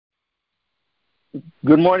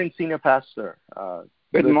Good morning, Senior Pastor. Good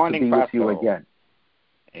Good to morning, be with you Pastor. again.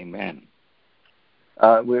 Amen.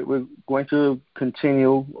 We're going to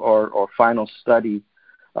continue our final study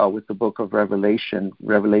with the book of Revelation,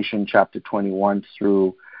 Revelation chapter 21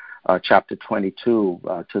 through chapter 22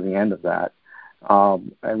 to the end of that.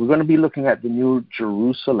 And we're going to be looking at the New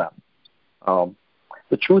Jerusalem.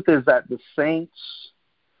 The truth is that the saints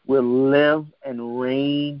will live and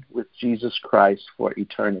reign with Jesus Christ for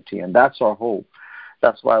eternity, and that's our hope.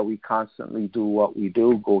 That's why we constantly do what we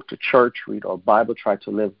do, go to church, read our Bible, try to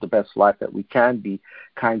live the best life that we can, be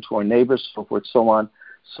kind to our neighbors, so forth, so on.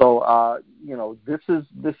 So, this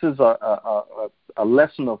is a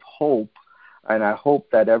lesson of hope, and I hope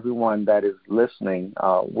that everyone that is listening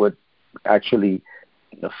would actually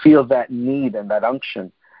feel that need and that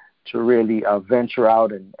unction to really venture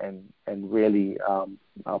out and really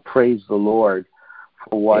praise the Lord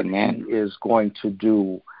for what Amen. He is going to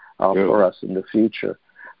do for us in the future.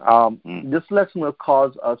 This lesson will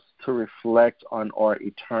cause us to reflect on our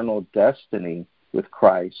eternal destiny with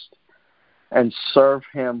Christ and serve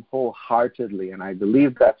Him wholeheartedly. And I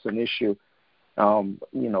believe that's an issue,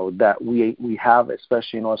 that we have,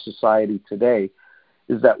 especially in our society today,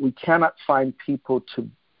 is that we cannot find people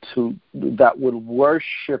that will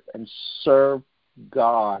worship and serve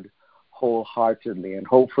God wholeheartedly. And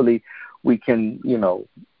hopefully we can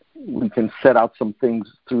set out some things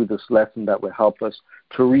through this lesson that will help us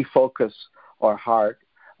to refocus our heart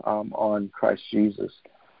on Christ Jesus.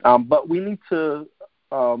 But we need to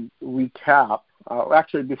recap.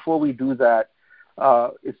 Actually, before we do that,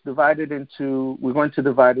 we're going to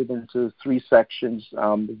divide it into three sections.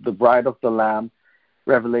 The Bride of the Lamb,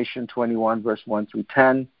 Revelation 21, verse 1 through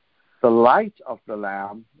 10. The Light of the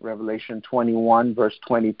Lamb, Revelation 21, verse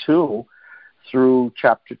 22 through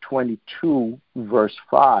chapter 22, verse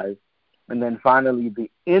 5. And then finally, the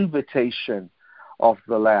Invitation of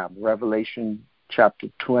the Lamb, Revelation chapter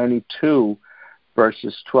 22,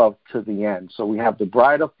 verses 12 to the end. So we have the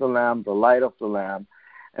Bride of the Lamb, the Light of the Lamb,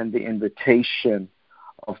 and the Invitation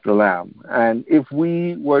of the Lamb. And if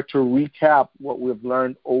we were to recap what we've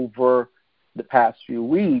learned over the past few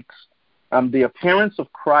weeks, the appearance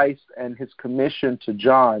of Christ and His commission to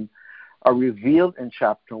John are revealed in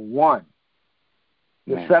chapter 1.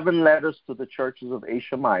 The 7 letters to the churches of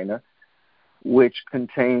Asia Minor, which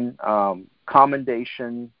contain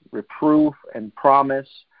commendation, reproof, and promise,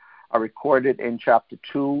 are recorded in chapter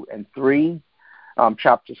 2 and 3.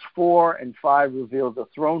 Chapters 4 and 5 reveal the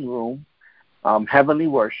throne room, heavenly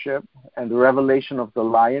worship, and the revelation of the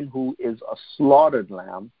Lion who is a slaughtered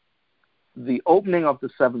lamb. The opening of the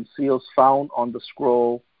 7 seals found on the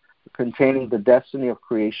scroll containing the destiny of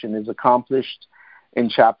creation is accomplished in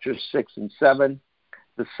chapters 6 and 7.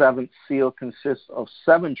 The 7th seal consists of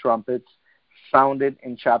 7 trumpets sounded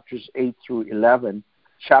in chapters 8 through 11.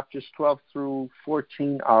 Chapters 12 through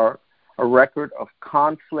 14 are a record of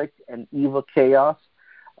conflict and evil chaos.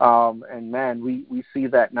 And man, we see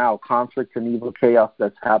that now, conflict and evil chaos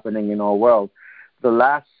that's happening in our world. The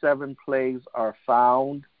last 7 plagues are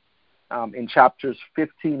found in chapters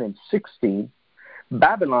 15 and 16.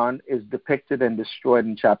 Babylon is depicted and destroyed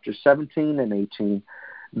in chapters 17 and 18.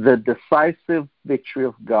 The decisive victory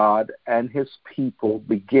of God and His people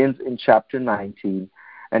begins in chapter 19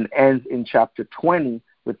 and ends in chapter 20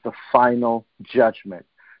 with the final judgment.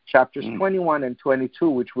 Chapters 21 and 22,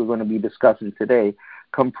 which we're going to be discussing today,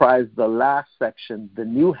 comprise the last section, the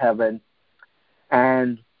new heaven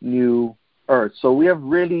and new earth. So we have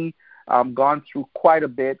really gone through quite a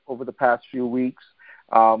bit over the past few weeks,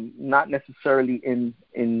 not necessarily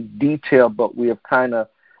in detail, but we have kind of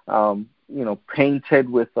painted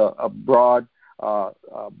with a broad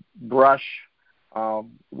brush,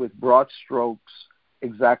 with broad strokes,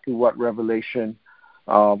 exactly what Revelation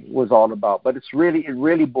was all about. But it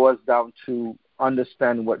really boils down to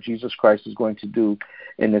understanding what Jesus Christ is going to do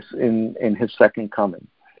in His second coming.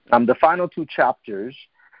 The final 2 chapters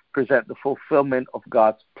present the fulfillment of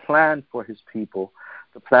God's plan for His people.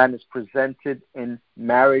 The plan is presented in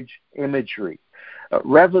marriage imagery.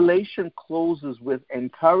 Revelation closes with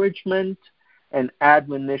encouragement and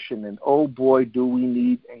admonition, and oh boy, do we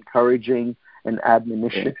need encouraging and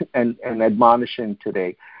admonition and admonishing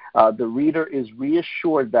today. The reader is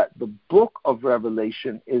reassured that the book of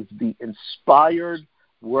Revelation is the inspired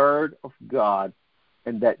word of God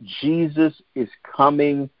and that Jesus is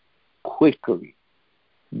coming quickly.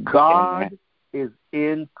 God is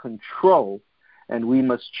in control, and we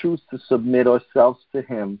must choose to submit ourselves to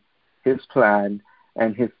Him, His plan,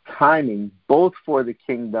 and His timing, both for the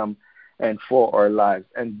kingdom and for our lives.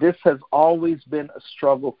 And this has always been a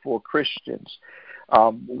struggle for Christians.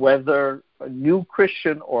 Whether a new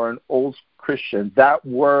Christian or an old Christian, that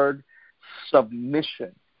word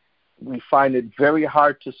submission, we find it very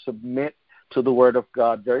hard to submit to the Word of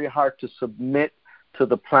God, very hard to submit to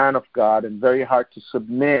the plan of God, and very hard to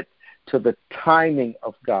submit to the timing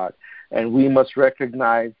of God. And we must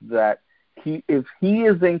recognize that if He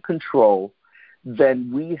is in control,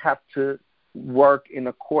 then we have to work in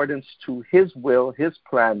accordance to His will, His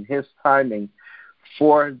plan, His timing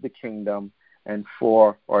for the kingdom and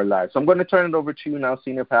for our lives. So I'm going to turn it over to you now,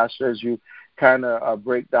 Senior Pastor, as you kind of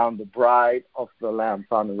break down the bride of the Lamb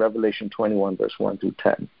found in Revelation 21, verse 1 through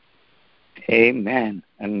 10. Amen.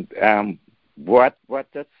 And what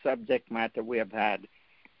a subject matter we have had.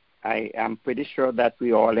 I am pretty sure that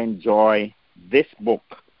we all enjoy this book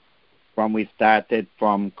from we started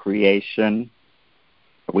from creation.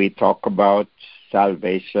 We talk about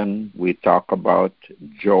salvation. We talk about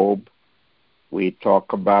Job. We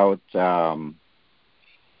talk about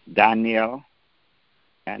Daniel.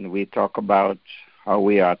 And we talk about how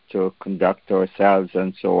we ought to conduct ourselves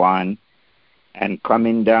and so on. And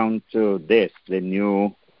coming down to this, the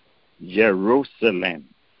new Jerusalem.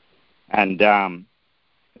 And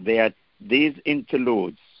there are these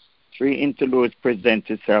interludes, 3 interludes present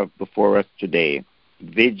itself before us today.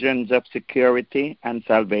 Visions of security and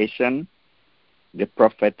salvation, the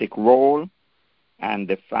prophetic role, and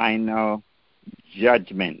the final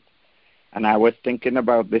judgment. And I was thinking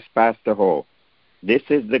about this, Pastor Ho. This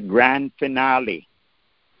is the grand finale.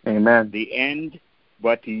 Amen. The end,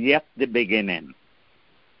 but yet the beginning.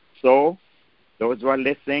 So, those who are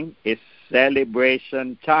listening, it's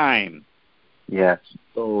celebration time. Yes.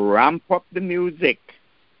 So ramp up the music.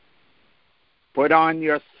 Put on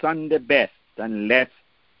your Sunday best and let's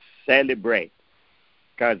celebrate.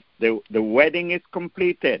 Because the wedding is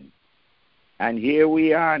completed. And here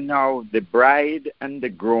we are now. The bride and the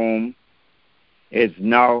groom is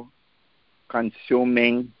now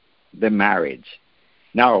consuming the marriage.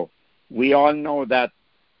 Now, we all know that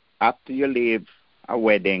after you leave a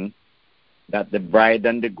wedding, that the bride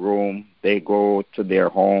and the groom, they go to their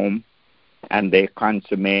home and they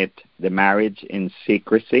consummate the marriage in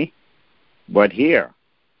secrecy. But here,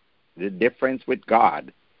 the difference with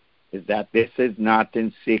God is that this is not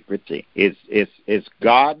in secrecy. It's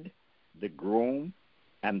God, the groom,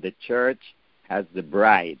 and the church as the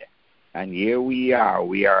bride. And here we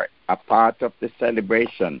are a part of the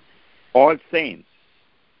celebration. All saints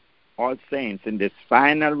in this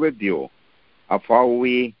final review of how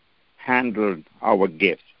we handled our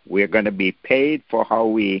gifts. We're going to be paid for how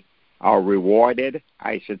we are rewarded,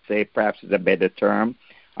 I should say, perhaps is a better term,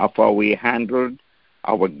 of how we handled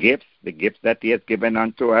our gifts, the gifts that He has given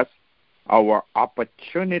unto us, our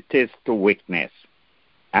opportunities to witness,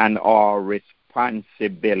 and our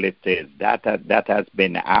responsibilities that has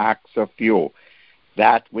been asked of you,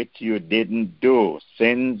 that which you didn't do,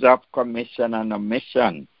 sins of commission and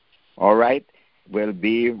omission, all right, will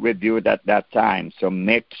be reviewed at that time. So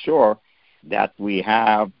make sure that we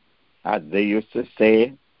have, as they used to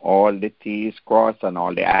say, all the T's crossed and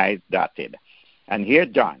all the I's dotted. And here,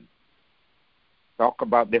 John, talk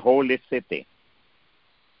about the holy city.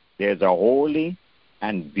 There's a holy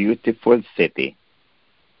and beautiful city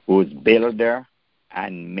whose builder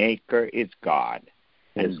and maker is God.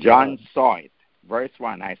 And John saw it. Verse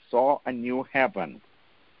 1, I saw a new heaven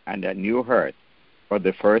and a new earth. For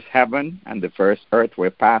the first heaven and the first earth were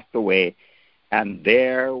passed away, and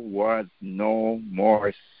there was no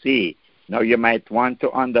more sea. Now you might want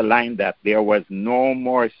to underline that there was no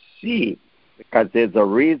more sea, because there's a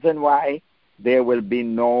reason why there will be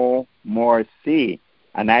no more sea.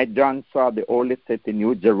 And I, John, saw the holy city,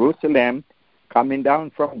 New Jerusalem, coming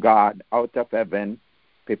down from God out of heaven,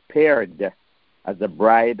 prepared as a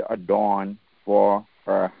bride adorned for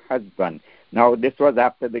her husband. Now this was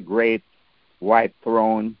after the great white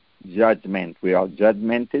throne judgment, where all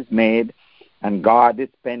judgment is made, and God is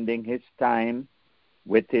spending His time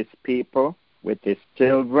with His people, with His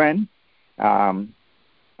children,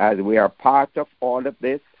 as we are part of all of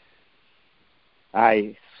this.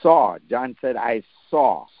 I saw, John said, I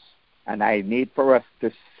saw, and I need for us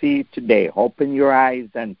to see today. Open your eyes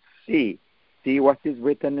and see what is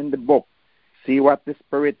written in the book. See what the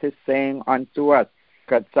Spirit is saying unto us.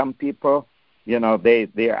 Because some people,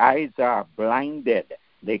 their eyes are blinded.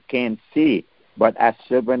 They can't see. But as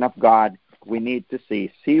children of God, we need to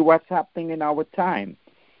see. See what's happening in our time.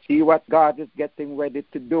 See what God is getting ready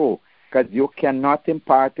to do. Because you cannot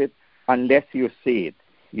impart it unless you see it.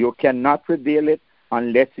 You cannot reveal it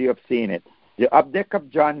unless you have seen it. The object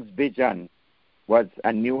of John's vision was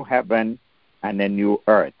a new heaven and a new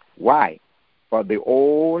earth. Why? For the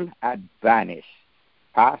old had vanished,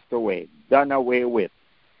 passed away, done away with.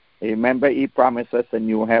 Remember, He promised us a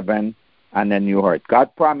new heaven and a new earth.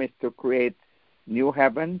 God promised to create new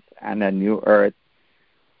heavens and a new earth,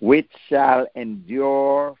 which shall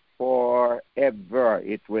endure forever.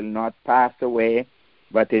 It will not pass away,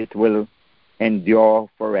 but it will endure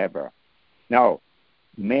forever. Now,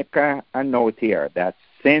 make a note here that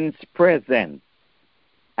sin's presence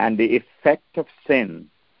and the effect of sin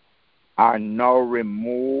are now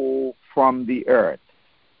removed from the earth.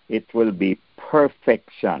 It will be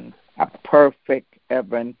perfection, a perfect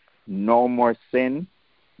heaven, no more sin,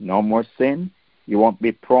 no more sin. You won't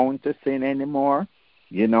be prone to sin anymore.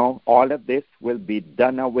 You know, all of this will be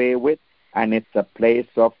done away with, and it's a place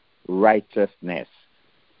of righteousness.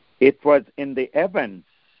 It was in the heavens,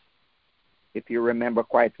 if you remember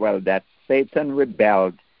quite well, that Satan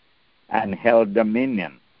rebelled and held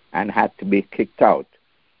dominion and had to be kicked out.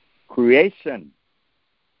 Creation,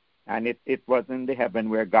 and it was in the heaven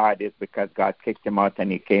where God is, because God kicked him out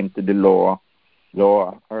and he came to the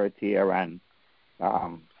lower earth here and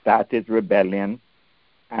started rebellion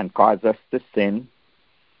and caused us to sin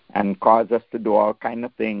and caused us to do all kind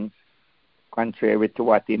of things contrary to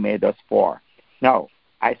what he made us for. Now,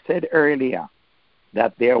 I said earlier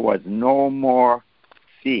that there was no more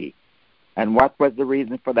sea. And what was the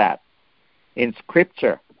reason for that? In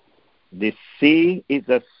Scripture, the sea is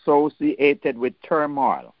associated with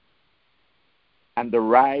turmoil and the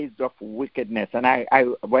rise of wickedness. And I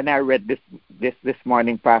when I read this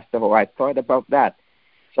morning, Pastor Ho, I thought about that.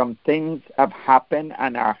 Some things have happened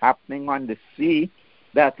and are happening on the sea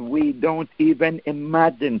that we don't even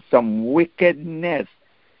imagine. Some wickedness.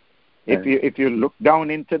 If you look down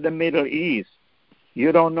into the Middle East,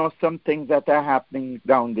 you don't know some things that are happening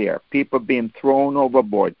down there. People being thrown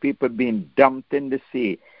overboard, people being dumped in the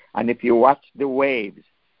sea. And if you watch the waves,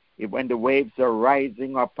 when the waves are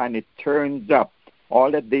rising up and it turns up,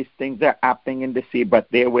 all of these things are happening in the sea, but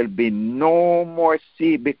there will be no more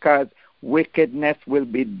sea because wickedness will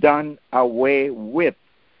be done away with.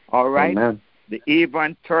 All right? Amen. The evil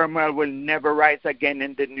and turmoil will never rise again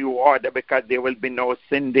in the new order because there will be no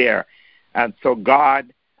sin there. And so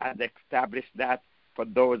God has established that for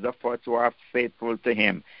those of us who are faithful to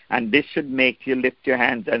him. And this should make you lift your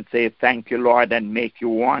hands and say, thank you, Lord, and make you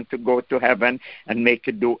want to go to heaven and make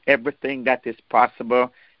you do everything that is possible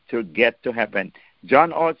to get to heaven.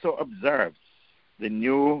 John also observes the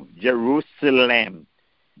new Jerusalem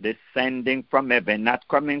descending from heaven, not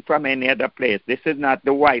coming from any other place. This is not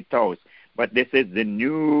the White House, but this is the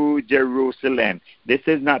new Jerusalem. This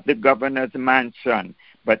is not the governor's mansion,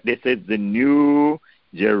 but this is the new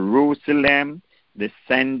Jerusalem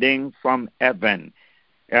descending from heaven.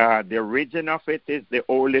 The origin of it is the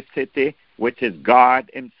holy city, which is God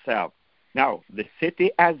himself. Now, the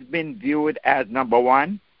city has been viewed as, number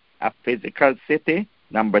one, a physical city.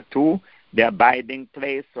 Number two, the abiding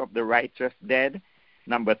place of the righteous dead.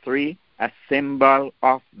 Number three, a symbol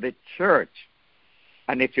of the church.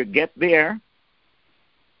 And if you get there,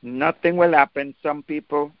 nothing will happen. Some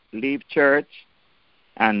people leave church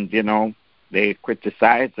and, they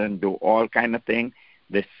criticize and do all kind of things.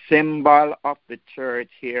 The symbol of the church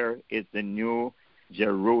here is the new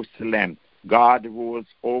Jerusalem. God rules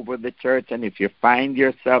over the church, and if you find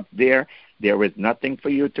yourself there, there is nothing for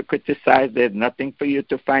you to criticize. There's nothing for you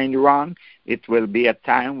to find wrong. It will be a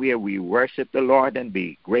time where we worship the Lord and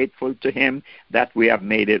be grateful to him that we have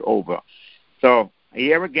made it over. So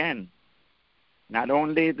here again, not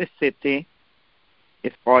only the city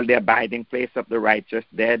is called the abiding place of the righteous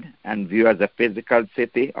dead and viewed as a physical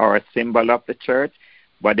city or a symbol of the church,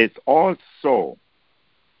 but it's also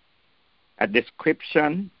a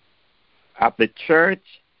description of the church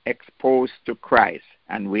exposed to Christ.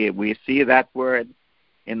 And we see that word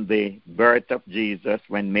in the birth of Jesus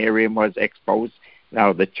when Mary was exposed.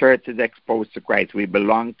 Now the church is exposed to Christ. We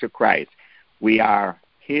belong to Christ. We are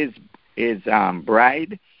his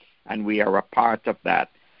bride, and we are a part of that.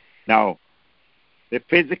 Now, the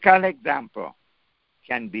physical example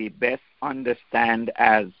can be best understood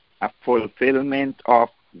as a fulfillment of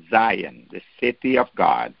Zion, the city of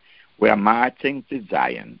God. We are marching to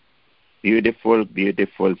Zion, beautiful,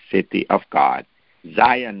 beautiful city of God.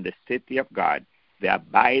 Zion, the city of God, the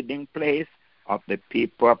abiding place of the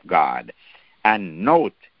people of God. And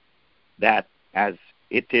note that as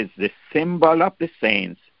it is the symbol of the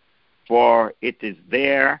saints, for it is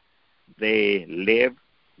there they live,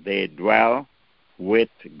 they dwell with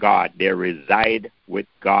God. They reside with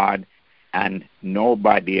God and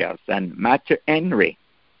nobody else. And Matthew Henry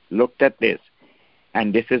looked at this,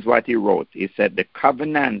 and this is what he wrote. He said, the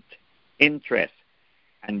covenant, interest,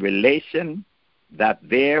 and relation that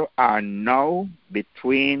there are now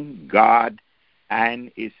between God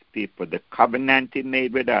and his people. The covenant he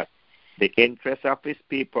made with us, the interest of his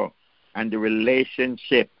people, and the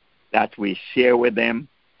relationship that we share with him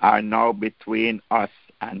are now between us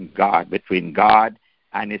and God, between God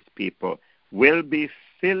and his people, will be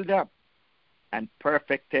filled up and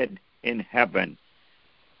perfected in heaven.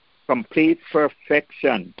 Complete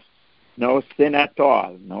perfection. No sin at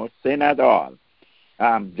all. No sin at all.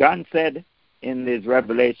 John said in his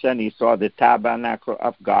revelation, he saw the tabernacle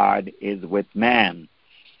of God is with man.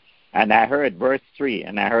 And I heard, verse 3,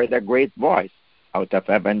 and I heard a great voice out of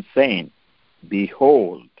heaven saying,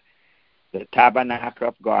 Behold, the tabernacle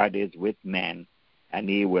of God is with men, and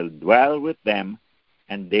he will dwell with them,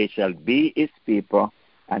 and they shall be his people,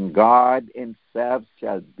 and God himself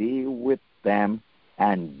shall be with them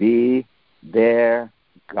and be their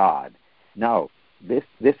God. Now, this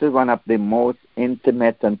is one of the most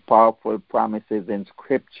intimate and powerful promises in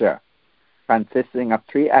Scripture, consisting of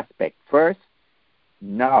three aspects. First,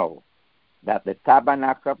 know that the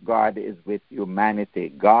tabernacle of God is with humanity.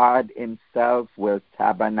 God himself will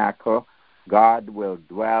tabernacle. God will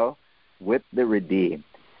dwell with the redeemed.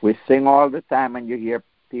 We sing all the time, and you hear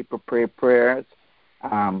people pray prayers,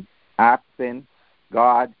 asking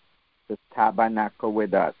God to tabernacle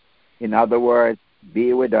with us. In other words,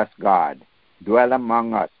 be with us, God. Dwell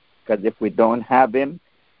among us. Because if we don't have him,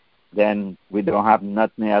 then we don't have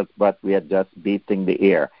nothing else but we are just beating the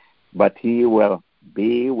air. But he will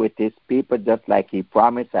be with his people just like he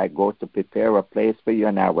promised. I go to prepare a place for you,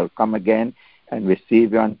 and I will come again and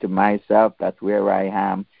receive you unto myself, that where I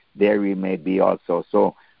am, there he may be also.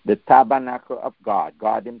 So the tabernacle of God,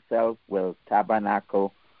 God himself will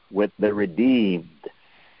tabernacle with the redeemed.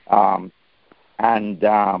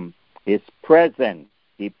 His presence,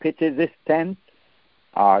 he pitches his tent,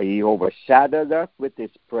 he overshadows us with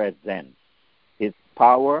his presence. His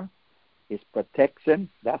power, his protection,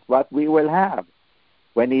 that's what we will have.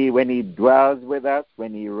 When he dwells with us,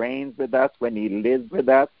 when he reigns with us, when he lives with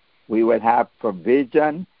us, we will have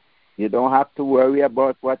provision. You don't have to worry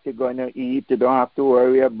about what you're going to eat. You don't have to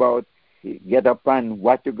worry about get up and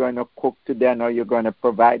what you're going to cook today or you're going to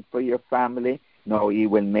provide for your family. No, he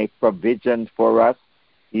will make provisions for us.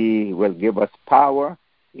 He will give us power.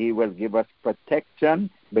 He will give us protection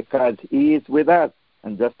because he is with us.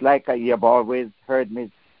 And just like you have always heard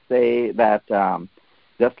me say that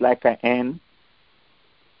just like an hen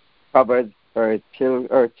covers her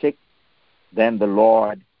chick, then the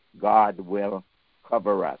Lord God will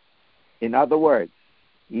cover us. In other words,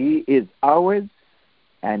 he is ours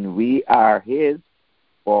and we are his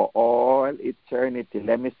for all eternity.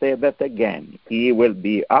 Let me say that again. He will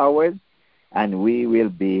be ours and we will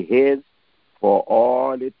be his for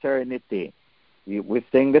all eternity. We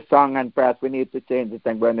sing the song, and perhaps we need to change it.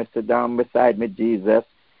 I'm going to sit down beside me, Jesus,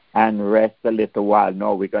 and rest a little while.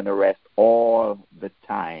 No, we're going to rest all the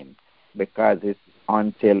time because it's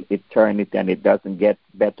until eternity, and it doesn't get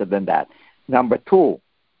better than that. Number two,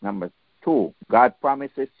 God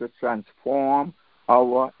promises to transform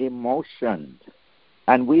our emotions.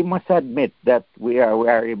 And we must admit that we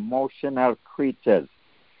are emotional creatures.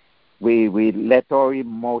 We let our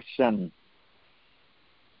emotion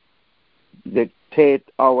dictate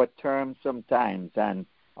our terms sometimes, and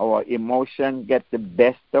our emotion get the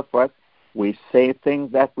best of us. We say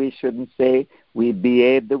things that we shouldn't say. We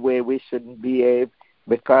behave the way we shouldn't behave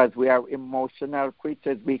because we are emotional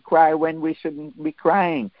creatures. We cry when we shouldn't be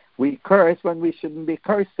crying. We curse when we shouldn't be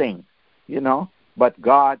cursing, But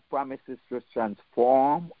God promises to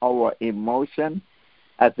transform our emotion.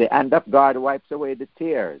 At the end of God wipes away the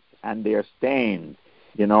tears and their stains.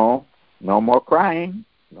 No more crying,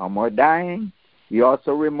 no more dying. He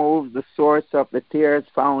also removes the source of the tears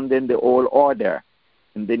found in the old order.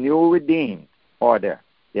 In the new redeemed order,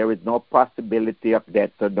 there is no possibility of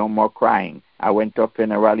death, so no more crying. I went to a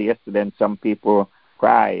funeral yesterday, and some people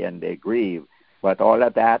cry and they grieve. But all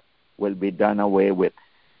of that will be done away with.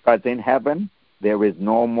 Because in heaven, there is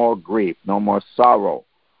no more grief, no more sorrow,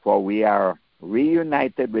 for we are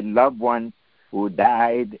reunited with loved ones who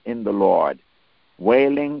died in the Lord.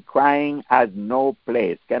 Wailing, crying has no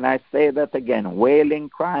place. Can I say that again? Wailing,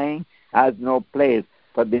 crying has no place,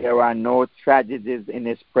 for there are no tragedies in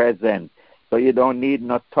his presence. So you don't need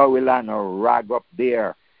no towel or rag up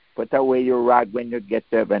there. Put away your rag when you get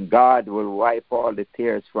to heaven. God will wipe all the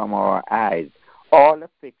tears from our eyes. All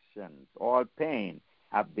afflictions, all pain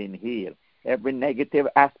have been healed. Every negative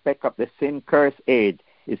aspect of the sin-cursed age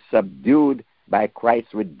is subdued by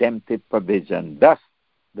Christ's redemptive provision. Thus,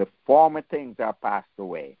 the former things are passed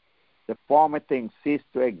away. The former things cease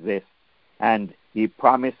to exist. And he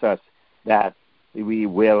promised us that we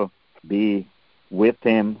will be with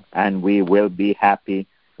him and we will be happy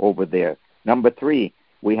over there. Number 3,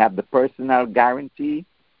 we have the personal guarantee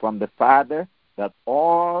from the Father that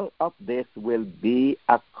all of this will be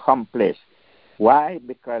accomplished. Why?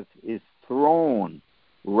 Because his throne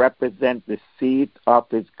represents the seat of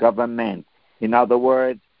his government. In other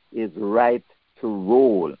words, his right to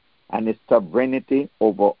rule and his sovereignty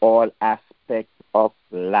over all aspects of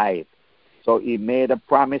life. So he made a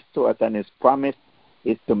promise to us, and his promise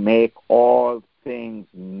is to make all things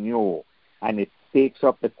new. And it speaks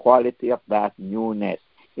of the quality of that newness.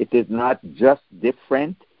 It is not just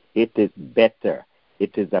different, it is better.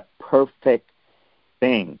 It is a perfect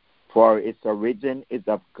thing, for its origin is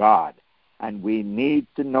of God. And we need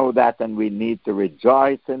to know that, and we need to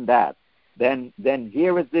rejoice in that. Then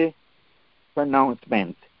here is the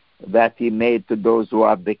pronouncement that he made to those who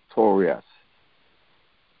are victorious.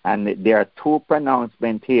 And there are two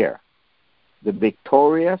pronouncements here: the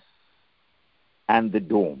victorious and the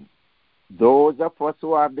doomed. Those of us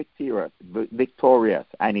who are victorious.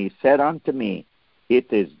 And he said unto me,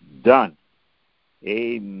 it is done.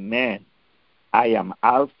 Amen. I am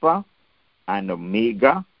Alpha and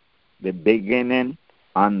Omega, the beginning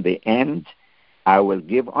and the end. I will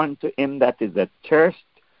give unto him that is athirst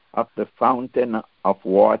of the fountain of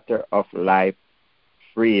water of life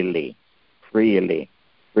freely, freely,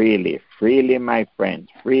 freely, freely, my friend,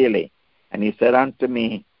 freely. And he said unto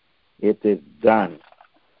me, it is done.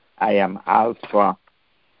 I am Alpha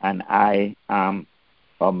and I am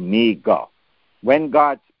Omega. When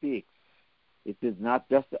God speaks, it is not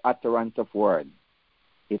just the utterance of words.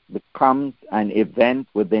 It becomes an event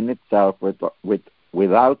within itself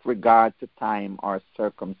without regard to time or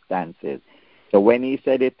circumstances. So when he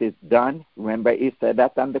said it is done, remember he said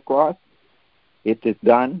that on the cross? It is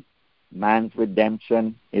done. Man's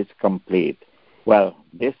redemption is complete. Well,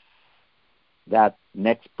 that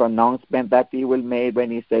next pronouncement that he will make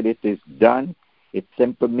when he said it is done, it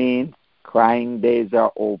simply means crying days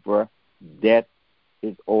are over, death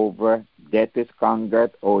is over, death is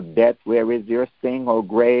conquered. O death, where is your sting? O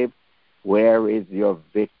grave, where is your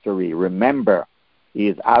victory? Remember, he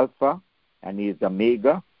is Alpha and he is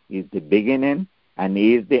Omega. He is the beginning and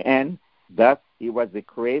he is the end. Thus, he was the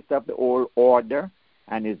creator of the old order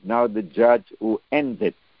and is now the judge who ends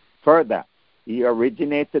it. Further, he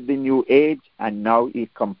originated the new age and now he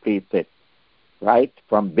completes it. Right?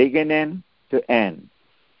 From beginning to end.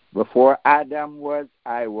 Before Adam was,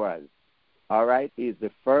 I was. All right? He is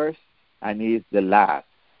the first and he is the last.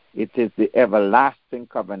 It is the everlasting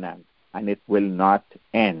covenant and it will not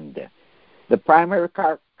end. The primary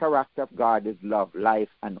character of God is love, life,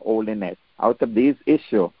 and holiness. Out of these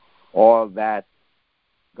issues, all that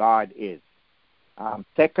God is.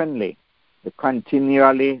 Secondly, the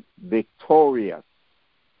continually victorious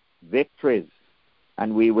victories,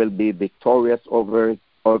 and we will be victorious over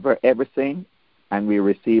everything, and we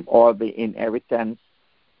receive all the inheritance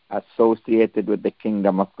associated with the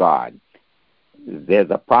kingdom of God. There's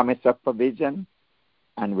a promise of provision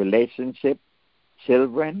and relationship.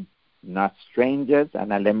 Children, not strangers, and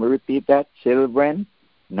let me repeat that: children,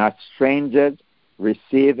 not strangers,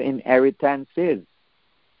 receive inheritances.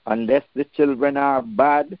 Unless the children are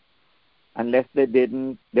bad, unless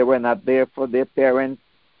they were not there for their parents,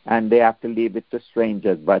 and they have to leave it to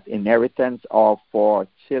strangers. But inheritance are for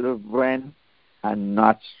children and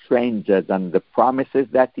not strangers. And the promises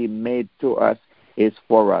that he made to us is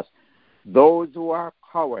for us. Those who are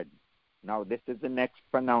cowards. Now this is the next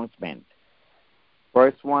pronouncement.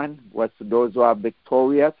 First one was to those who are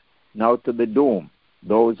victorious. Now to the doom.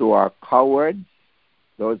 Those who are cowards,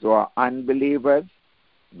 those who are unbelievers,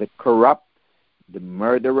 the corrupt, the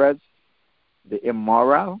murderers, the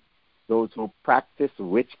immoral, those who practice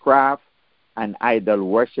witchcraft and idol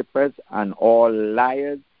worshippers, and all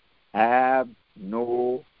liars have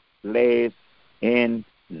no place in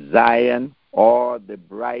Zion or the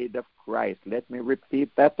bride of Christ. Let me repeat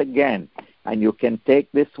that again, and you can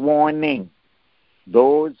take this warning.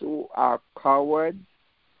 Those who are cowards,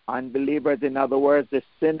 unbelievers, in other words, the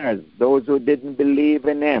sinners, those who didn't believe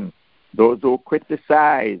in him, those who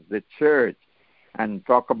criticize the church and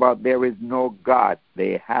talk about there is no God,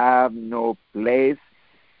 they have no place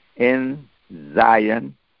in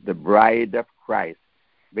Zion, the bride of Christ,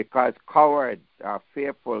 because cowards are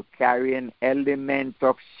fearful, carrying elements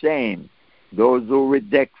of shame, those who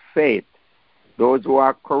reject faith, those who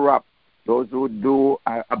are corrupt, those who do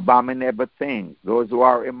abominable things, those who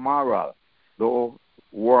are immoral, those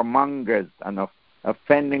warmongers and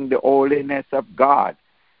offending the holiness of God,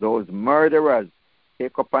 those murderers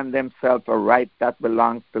take upon themselves a right that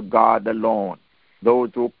belongs to God alone, those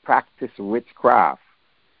who practice witchcraft,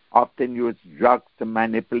 often use drugs to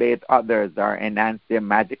manipulate others or enhance their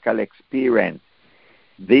magical experience.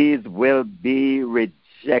 These will be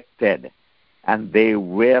rejected and they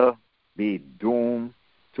will be doomed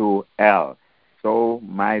to hell. So,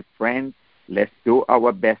 my friends, let's do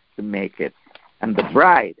our best to make it. And the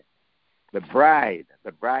bride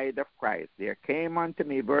of Christ, there came unto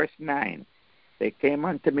me, verse 9, there came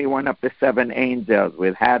unto me one of the seven angels,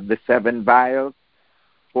 which had the seven vials,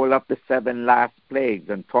 full of the seven last plagues,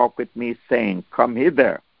 and talked with me, saying, Come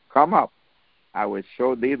hither, come up, I will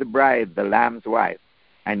show thee the bride, the Lamb's wife.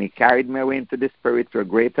 And he carried me away into the Spirit to a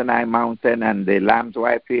great and high mountain, and the Lamb's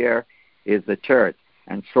wife here is the church,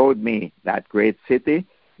 and showed me that great city,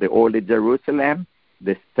 the holy Jerusalem,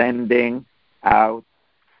 descending out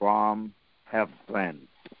from heaven.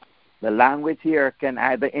 The language here can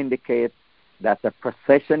either indicate that the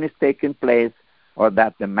procession is taking place or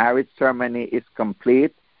that the marriage ceremony is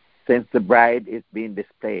complete, since the bride is being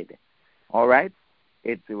displayed. All right?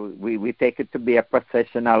 We take it to be a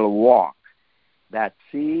processional walk. That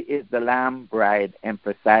she is the Lamb bride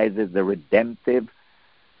emphasizes the redemptive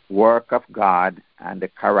work of God and the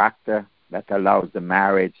character that allows the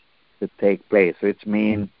marriage to take place, which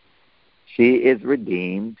means she is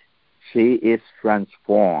redeemed, she is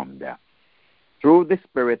transformed. Through the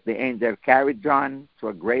Spirit, the angel carried John to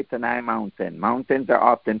a great and high mountain. Mountains are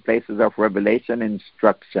often places of revelation and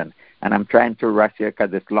instruction, and I'm trying to rush here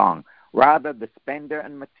because it's long. Rather, the splendor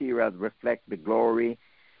and materials reflect the glory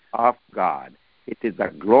of God. It is a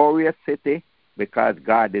glorious city because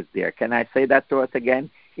God is there. Can I say that to us again?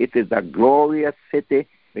 It is a glorious city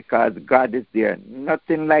because God is there.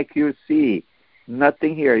 Nothing like you see.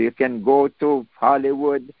 Nothing here. You can go to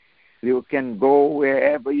Hollywood. You can go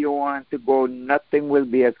wherever you want to go. Nothing will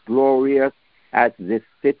be as glorious as this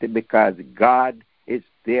city because God is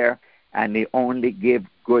there and He only gives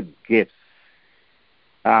good gifts.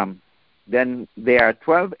 Then there are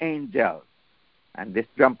 12 angels, and this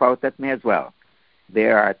jump out at me as well.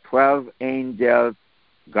 There are 12 angels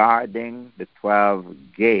guarding the 12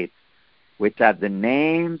 gates, which are the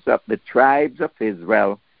names of the tribes of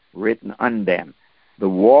Israel written on them. The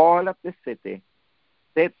wall of the city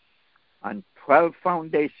sits on 12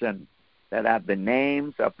 foundations that have the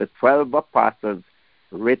names of the 12 apostles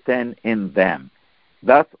written in them.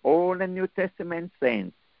 Thus, Old and New Testament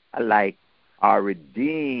saints alike are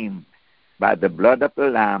redeemed by the blood of the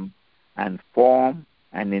Lamb and form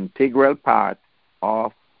an integral part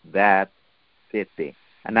of that city.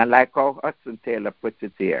 And I like how Hudson Taylor puts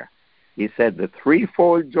it here. He said the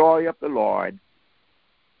threefold joy of the Lord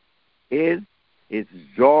is His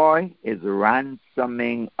joy is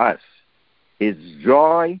ransoming us. His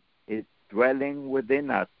joy is dwelling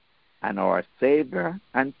within us and our Savior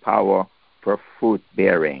and power for fruit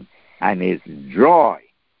bearing. And His joy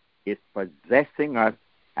is possessing us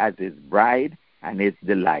as His bride and His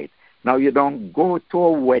delight. Now, you don't go to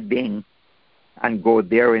a wedding and go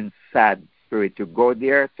there in sad spirit. You go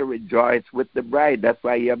there to rejoice with the bride. That's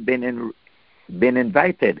why you have been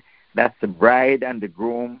invited. That's the bride and the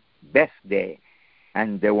groom best day.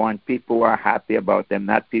 And they want people who are happy about them,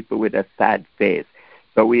 not people with a sad face.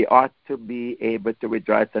 So we ought to be able to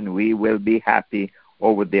rejoice, and we will be happy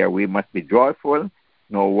over there. We must be joyful,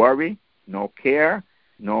 no worry, no care,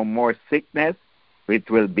 no more sickness. It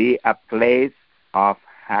will be a place of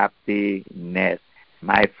happiness.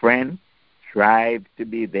 My friend, strive to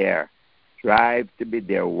be there. Strive to be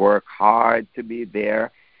there. Work hard to be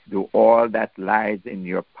there. Do all that lies in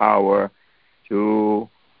your power to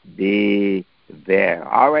be there.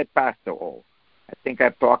 All right, Pastor O. I think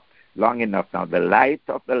I've talked long enough now. The light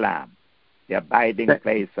of the Lamb, the abiding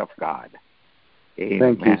place of God.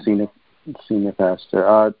 Amen. Thank you, Senior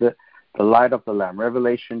Pastor. The light of the Lamb,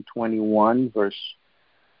 Revelation 21, verse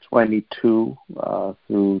 22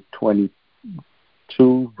 through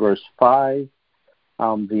 22, verse 5,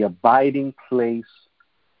 the abiding place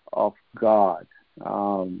of God.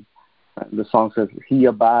 The song says, He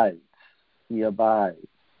abides, He abides.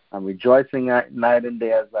 I'm rejoicing night and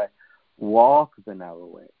day as I walk the narrow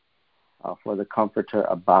way, for the Comforter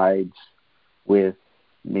abides with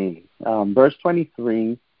me. Verse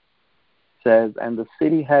 23 says, And the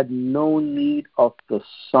city had no need of the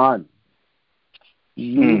sun,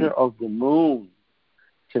 neither of the moon,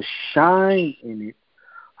 to shine in it,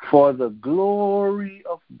 for the glory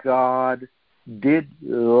of God did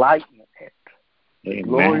lighten it. The Amen.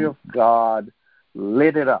 glory of God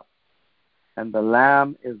lit it up, and the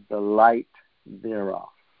Lamb is the light thereof.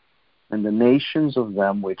 And the nations of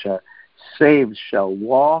them which are saved shall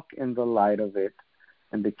walk in the light of it,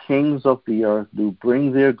 and the kings of the earth do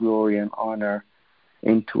bring their glory and honor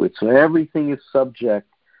into it. So everything is subject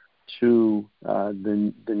to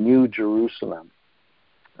the New Jerusalem.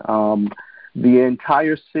 The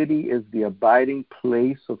entire city is the abiding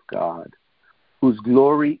place of God, whose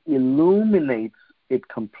glory illuminates it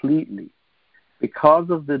completely. Because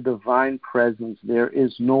of the divine presence, there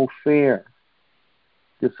is no fear.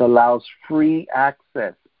 This allows free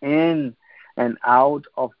access in and out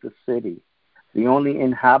of the city. The only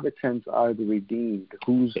inhabitants are the redeemed,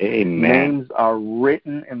 whose names are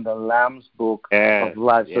written in the Lamb's book of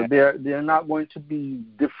life. So they're not going to be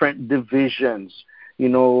different divisions. You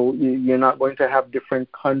know, you're not going to have different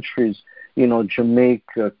countries, you know,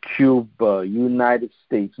 Jamaica, Cuba, United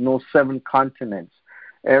States, no 7 continents.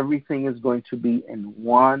 Everything is going to be in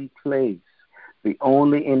one place. The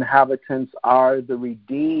only inhabitants are the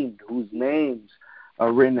redeemed, whose names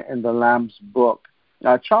are written in the Lamb's book.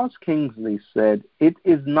 Charles Kingsley said, "It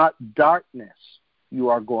is not darkness you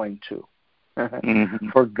are going to,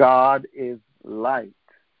 for God is light.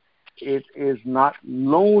 It is not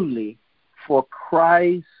lonely, for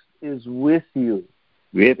Christ is with you.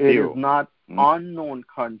 It is not unknown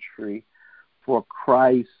country, for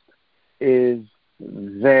Christ is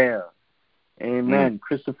there." Amen.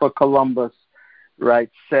 Christopher Columbus, right,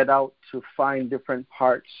 set out to find different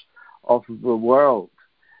parts of the world.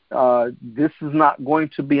 This is not going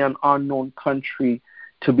to be an unknown country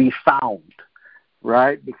to be found,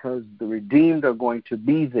 right? Because the redeemed are going to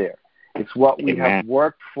be there. It's what we have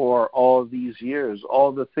worked for all these years,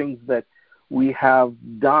 all the things that we have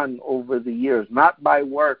done over the years, not by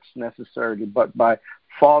works necessarily, but by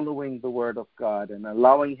following the Word of God and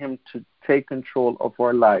allowing Him to take control of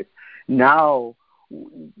our life. Now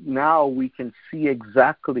we can see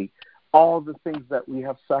exactly all the things that we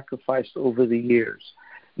have sacrificed over the years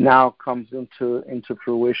now comes into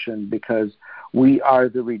fruition because we are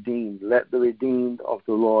the redeemed. Let the redeemed of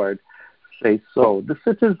the Lord say so. The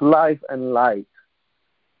city's life and light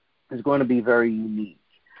is going to be very unique.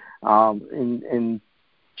 In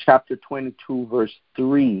chapter 22, verse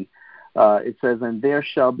 3, it says, "And there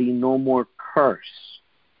shall be no more curse,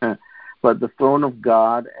 but the throne of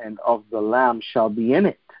God and of the Lamb shall be in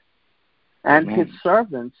it, and His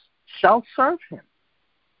servants shall serve Him.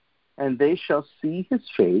 And they shall see His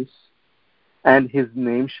face, and His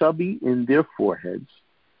name shall be in their foreheads,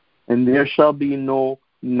 and there shall be no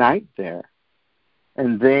night there,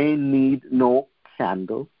 and they need no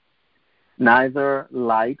candle, neither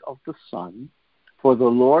light of the sun, for the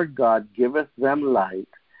Lord God giveth them light,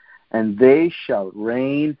 and they shall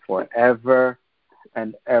reign forever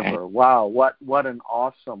and ever." Wow, what an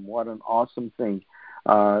awesome thing.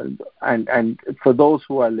 And for those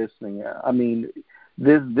who are listening, I mean,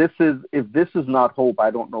 this is, if this is not hope, I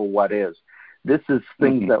don't know what is. This is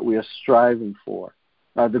things that we are striving for.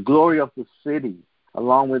 The glory of the city,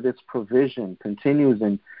 along with its provision, continues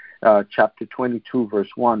in chapter 22, verse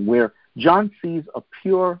 1, where John sees a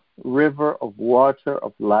pure river of water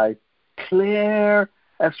of life, clear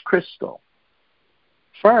as crystal.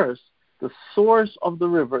 First, the source of the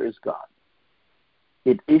river is God.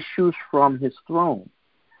 It issues from His throne.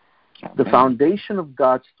 The foundation of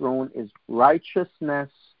God's throne is righteousness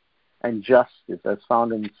and justice, as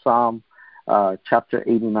found in Psalm chapter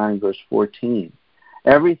 89, verse 14.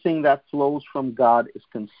 Everything that flows from God is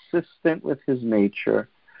consistent with His nature,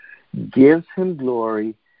 gives Him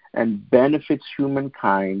glory, and benefits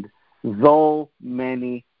humankind, though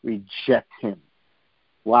many reject Him.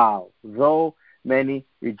 Wow, though many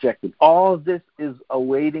reject Him. All this is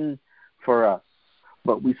awaiting for us.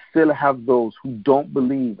 But we still have those who don't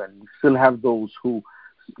believe, and we still have those who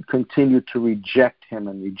continue to reject Him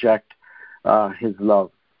and reject His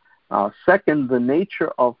love. Second, the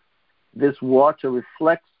nature of this water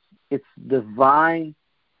reflects its divine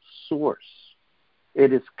source.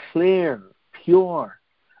 It is clear, pure,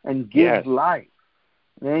 and gives life.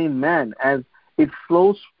 Amen. As it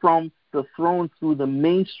flows from the throne through the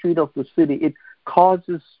main street of the city, it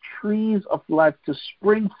causes trees of life to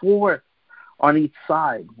spring forth on each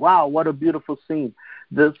side. Wow, what a beautiful scene.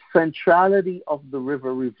 The centrality of the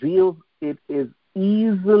river reveals it is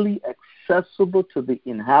easily accessible to the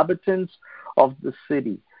inhabitants of the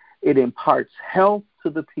city. It imparts health to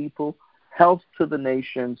the people, health to the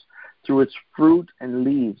nations through its fruit and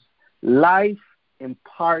leaves. Life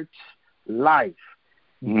imparts life.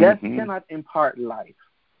 Death cannot impart life.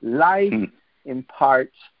 Life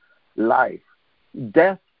imparts life.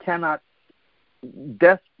 Death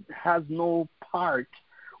has no part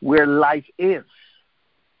where life is.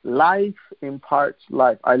 Life imparts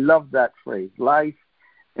life. I love that phrase. Life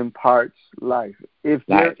imparts life. If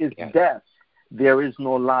there is death, there is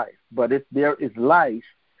no life. But if there is life,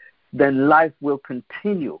 then life will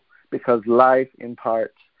continue because life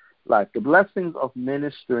imparts life. The blessings of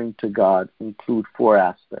ministering to God include 4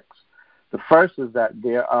 aspects. The first is that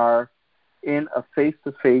they are in a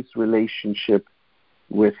face-to-face relationship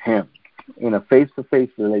with Him. In a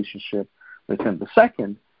face-to-face relationship Listen, the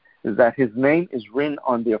second is that his name is written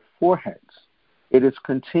on their foreheads. It is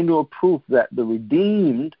continual proof that the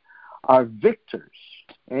redeemed are victors.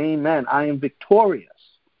 Amen. I am victorious.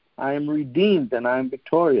 I am redeemed and I am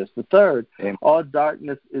victorious. The third, Amen. All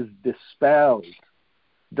darkness is dispelled.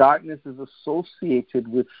 Darkness is associated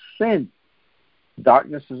with sin.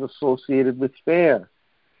 Darkness is associated with fear.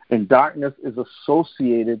 And darkness is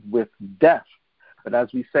associated with death. But as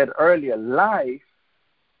we said earlier, life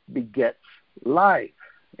begets life.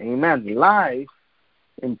 Amen. Life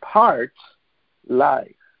imparts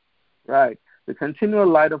life. Right. The continual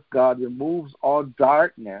light of God removes all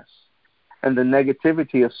darkness and the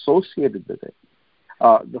negativity associated with it.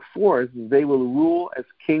 The fourth, they will rule as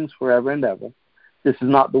kings forever and ever. This is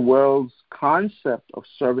not the world's concept of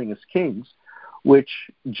serving as kings, which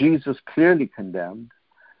Jesus clearly condemned.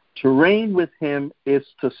 To reign with him is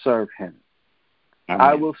to serve him. Amen.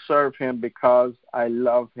 I will serve him because I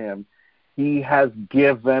love him. He has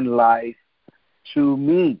given life to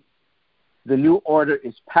me. The new order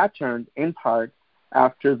is patterned in part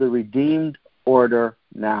after the redeemed order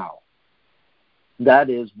now. That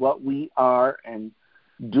is what we are and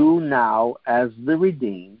do now as the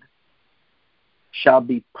redeemed shall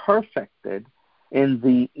be perfected in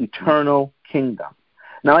the eternal kingdom.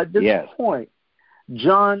 Now at this point,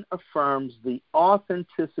 John affirms the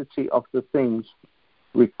authenticity of the things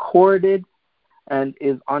recorded and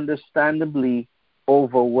is understandably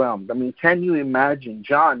overwhelmed. I mean, can you imagine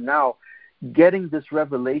John now getting this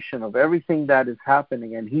revelation of everything that is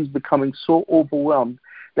happening, and he's becoming so overwhelmed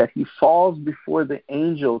that he falls before the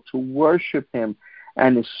angel to worship him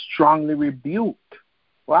and is strongly rebuked.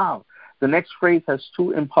 Wow. The next phrase has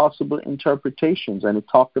two impossible interpretations, and it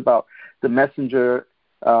talked about the messenger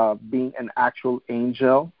being an actual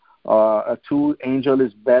angel. Angel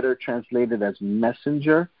is better translated as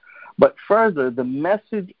messenger. But further, the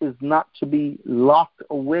message is not to be locked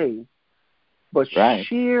away, but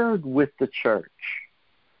shared with the church.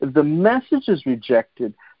 If the message is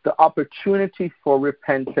rejected, the opportunity for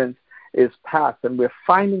repentance is past. And we're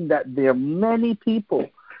finding that there are many people,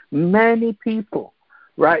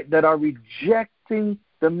 right, that are rejecting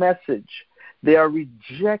the message. They are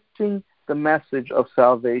rejecting the message of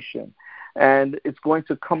salvation. And it's going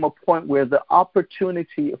to come a point where the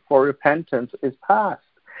opportunity for repentance is past.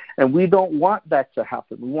 And we don't want that to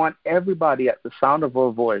happen. We want everybody at the sound of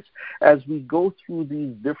our voice, as we go through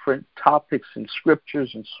these different topics and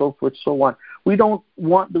scriptures and so forth, so on, we don't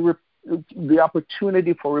want the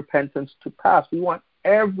opportunity for repentance to pass. We want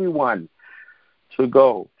everyone to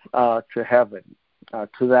go to heaven,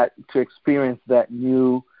 to experience that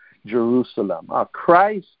new Jerusalem.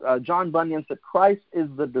 John Bunyan said, Christ is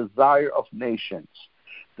the desire of nations,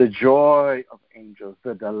 the joy of angels,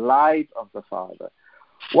 the delight of the Father.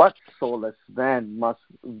 What solace then must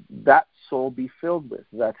that soul be filled with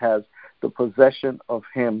that has the possession of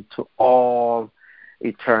him to all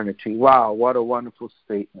eternity? Wow, what a wonderful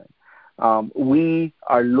statement. We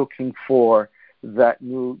are looking for that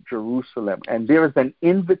new Jerusalem. And there is an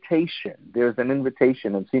invitation.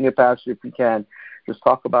 And Senior Pastor, if you can, just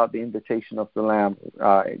talk about the invitation of the Lamb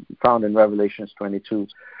found in Revelation 22,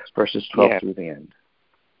 verses 12 through the end.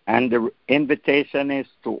 And the invitation is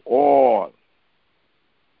to all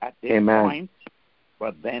at this point,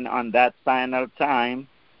 but then on that final time,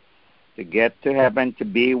 to get to heaven, to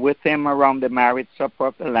be with him around the marriage supper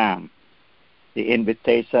of the Lamb, the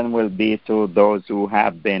invitation will be to those who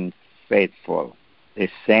have been faithful, the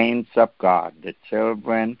saints of God, the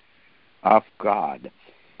children of God.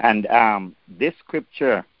 And this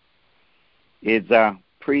scripture is a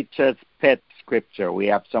preacher's pet scripture. We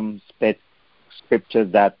have some pet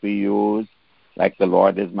scriptures that we use, like the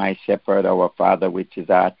Lord is my shepherd, our Father which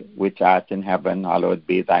art in heaven, hallowed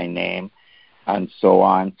be thy name, and so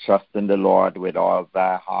on. Trust in the Lord with all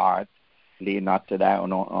thy heart, lean not to thy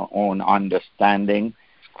own understanding.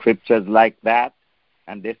 Scriptures like that,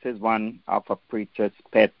 and this is one of a preacher's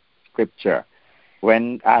pet scripture.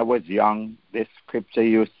 When I was young, this scripture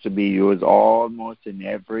used to be used almost in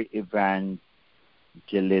every evangelism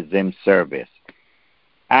service,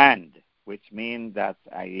 and which means that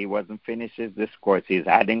he wasn't finished his discourse. He's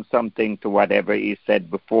adding something to whatever he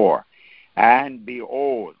said before. And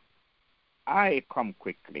behold, I come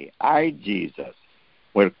quickly. I, Jesus,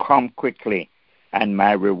 will come quickly, and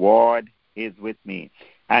my reward is with me.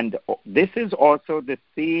 And this is also the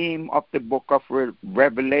theme of the book of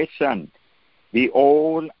Revelation.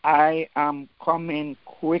 Behold, I am coming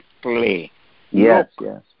quickly. Yes.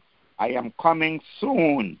 I am coming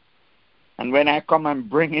soon. And when I come, I'm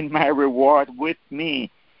bringing my reward with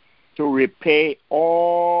me to repay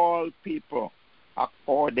all people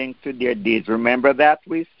according to their deeds. Remember that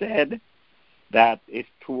we said that is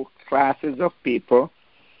two classes of people.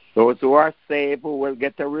 Those who are saved who will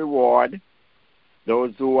get a reward.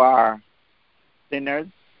 Those who are sinners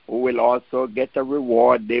who will also get a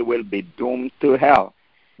reward. They will be doomed to hell.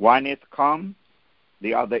 One is come,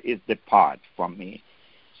 the other is depart from me.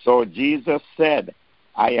 So Jesus said,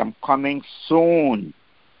 I am coming soon,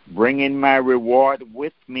 bringing my reward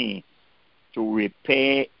with me to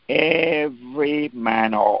repay every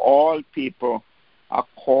man or all people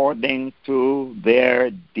according to their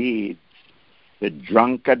deeds. The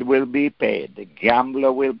drunkard will be paid. The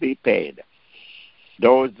gambler will be paid.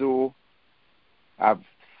 Those who have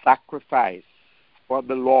sacrificed for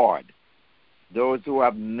the Lord, those who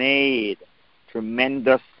have made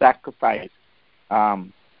tremendous sacrifice.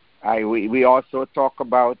 We also talk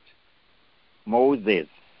about Moses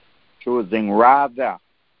choosing rather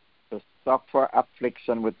to suffer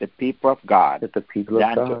affliction with the people of God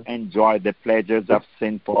than to enjoy the pleasures of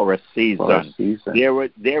sin for a season.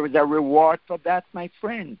 There is a reward for that, my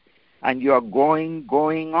friend. And you are going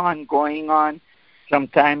on,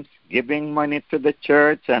 sometimes giving money to the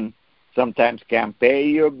church, and sometimes can't pay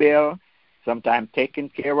your bill, sometimes taking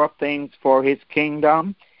care of things for his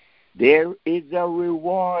kingdom. There is a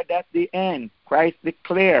reward at the end. Christ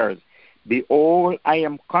declares, behold, I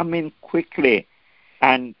am coming quickly.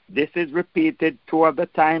 And this is repeated 2 other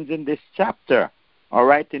times in this chapter. All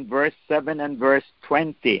right, in verse 7 and verse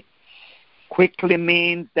 20. Quickly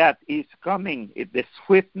means that he's coming. The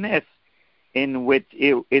swiftness in which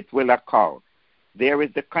it will occur. There is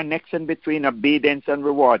a connection between obedience and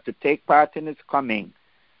reward. To take part in his coming,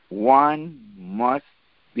 one must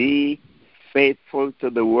be faithful to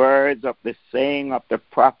the words of the saying of the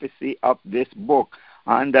prophecy of this book.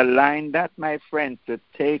 Underline that, my friend. To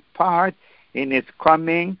take part in his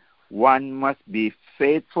coming, one must be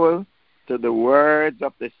faithful to the words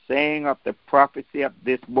of the saying of the prophecy of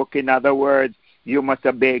this book. In other words, you must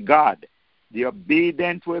obey God. The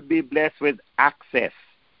obedient will be blessed with access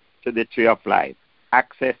to the tree of life.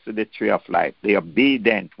 Access to the tree of life. The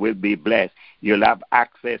obedient will be blessed. You'll have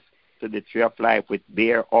access to the tree of life, which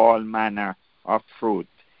bear all manner of fruit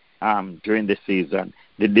during the season.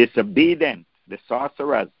 The disobedient, the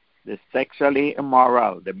sorcerers, the sexually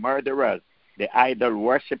immoral, the murderers, the idol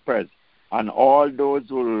worshippers, and all those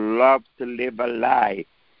who love to live a lie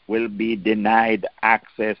will be denied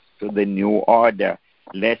access to the new order.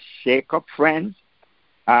 Let's shake up, friends.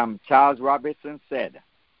 Charles Robertson said,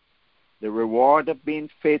 the reward of being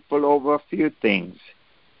faithful over a few things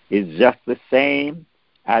is just the same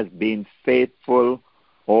as being faithful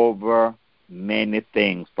over many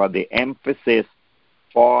things. For the emphasis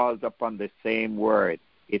falls upon the same word.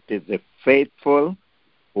 It is the faithful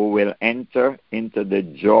who will enter into the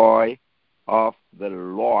joy of the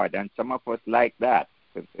Lord. And some of us like that.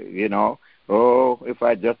 If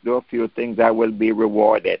I just do a few things, I will be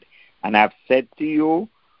rewarded. And I've said to you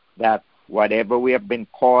that whatever we have been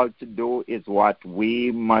called to do is what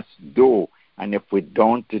we must do. And if we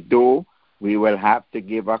don't do, we will have to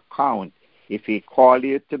give account. If he called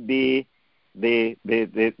you to be the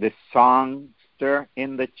songster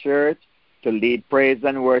in the church, to lead praise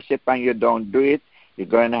and worship, and you don't do it, you're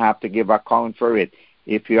going to have to give account for it.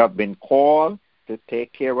 If you have been called to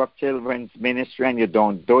take care of children's ministry and you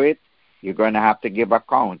don't do it, you're going to have to give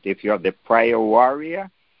account. If you're the prayer warrior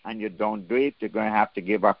and you don't do it, you're going to have to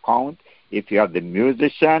give account. If you're the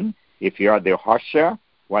musician, if you're the usher,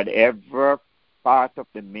 whatever part of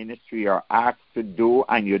the ministry you're asked to do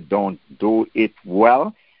and you don't do it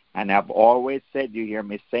well. And I've always said, you hear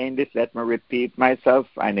me saying this, let me repeat myself,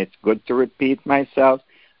 and it's good to repeat myself.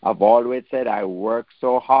 I've always said I work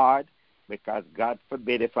so hard because God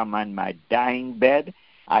forbid if I'm on my dying bed,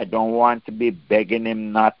 I don't want to be begging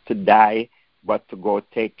him not to die, but to go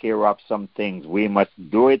take care of some things. We must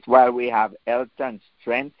do it while we have health and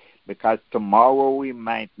strength, because tomorrow we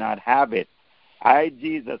might not have it. I,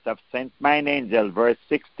 Jesus, have sent mine angel, verse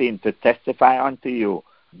 16, to testify unto you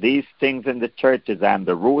these things in the churches. I am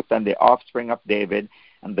the root and the offspring of David,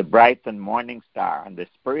 and the bright and morning star. And the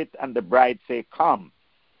Spirit and the bride say, come.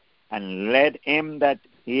 And let him that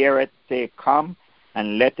heareth say, come.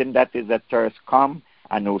 And let him that is athirst come.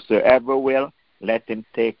 And whosoever will, let him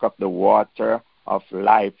take up the water of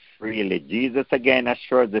life freely. Jesus again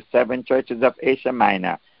assures the 7 churches of Asia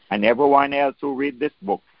Minor and everyone else who read this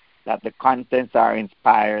book that the contents are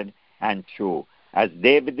inspired and true. As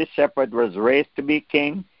David the shepherd was raised to be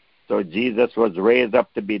king, so Jesus was raised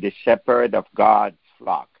up to be the shepherd of God's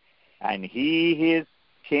flock. And he is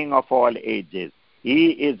king of all ages. He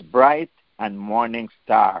is bright and morning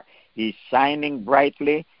star. He's shining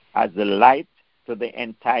brightly as the light to the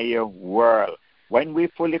entire world. When we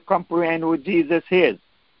fully comprehend who Jesus is,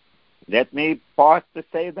 Let me pause to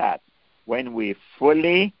say that. When we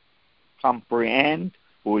fully comprehend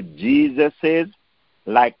who Jesus is,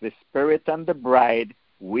 like the Spirit and the bride,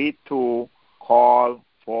 we too call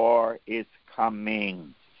for his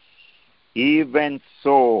coming. Even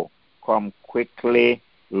so, come quickly,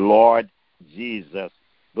 Lord Jesus.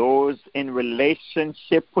 Those in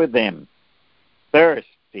relationship with him,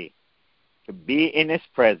 thirsty to be in his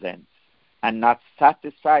presence and not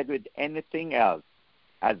satisfied with anything else,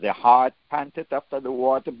 as the heart panteth after the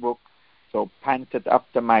water brook, so panteth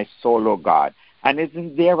after my soul, O God. And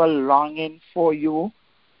isn't there a longing for you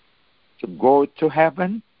to go to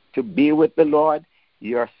heaven, to be with the Lord?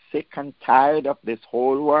 You're sick and tired of this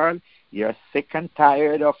whole world. You're sick and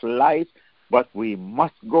tired of life, but we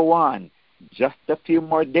must go on. Just a few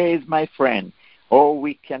more days, my friend. Oh,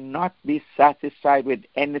 we cannot be satisfied with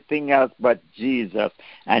anything else but Jesus.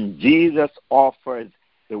 And Jesus offers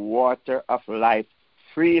the water of life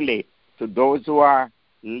freely to those who are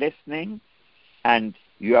listening, and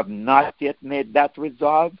you have not yet made that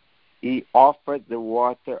resolve. He offers the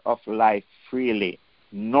water of life freely,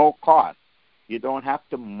 no cost. You don't have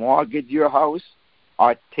to mortgage your house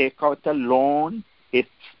or take out a loan. It's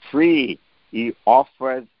free. He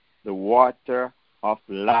offers the water of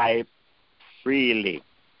life freely.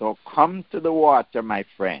 So come to the water, my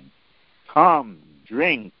friend. Come,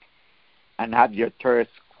 drink, and have your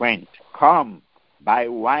thirst quenched. Come, buy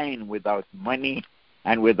wine without money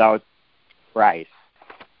and without price.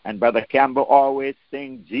 And Brother Campbell always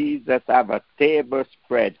sings, Jesus have a table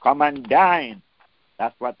spread. Come and dine.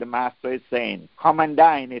 That's what the Master is saying. Come and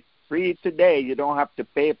dine. It's free today. You don't have to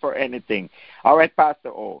pay for anything. All right, Pastor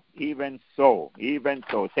O. Even so.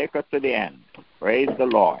 Take us to the end. Praise the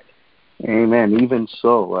Lord. Amen. Even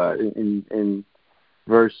so, in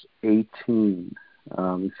verse 18,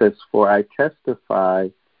 it says, For I testify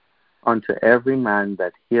unto every man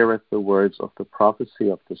that heareth the words of the prophecy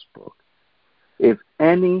of this book. If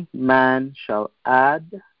any man shall add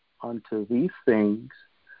unto these things,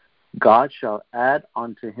 God shall add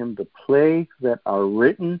unto him the plagues that are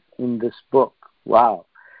written in this book. Wow.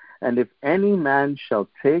 And if any man shall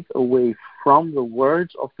take away from the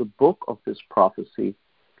words of the book of this prophecy,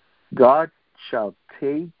 God shall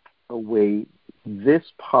take away this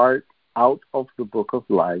part out of the book of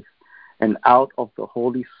life and out of the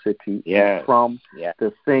holy city from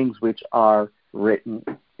the things which are written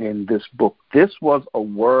in this book. This was a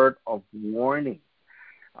word of warning.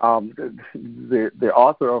 The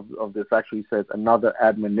author of this actually says another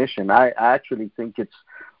admonition. I actually think it's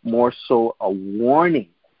more so a warning.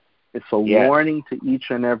 It's a warning to each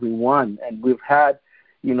and every one. And we've had,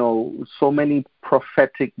 so many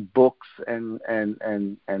prophetic books and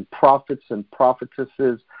prophets and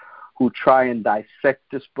prophetesses who try and dissect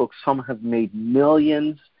this book. Some have made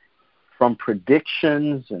millions from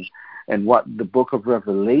predictions and what the book of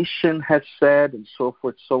Revelation has said and so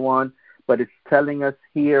forth, so on. But it's telling us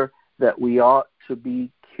here that we ought to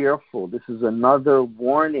be careful. This is another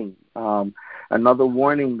warning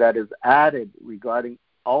that is added regarding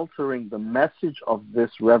altering the message of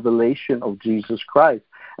this revelation of Jesus Christ.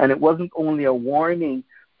 And it wasn't only a warning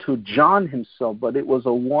to John himself, but it was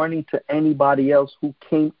a warning to anybody else who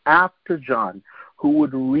came after John, who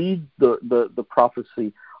would read the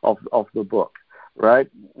prophecy of the book, right?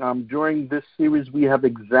 During this series, we have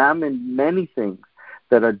examined many things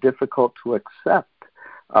that are difficult to accept.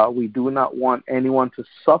 We do not want anyone to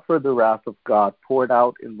suffer the wrath of God poured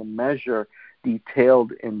out in the measure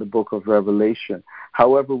detailed in the book of Revelation.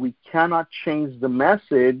 However, we cannot change the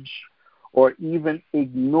message or even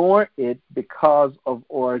ignore it because of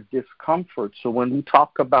our discomfort. So when we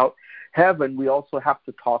talk about heaven, we also have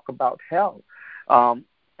to talk about hell.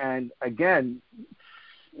 And again,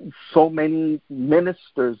 so many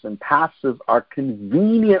ministers and pastors are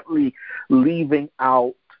conveniently leaving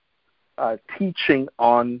out teaching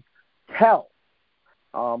on hell.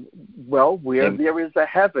 Where there is a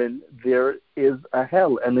heaven, there is a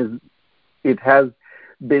hell, and it has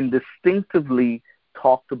been distinctively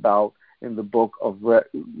talked about in the book of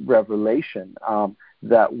Revelation,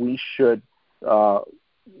 that we should,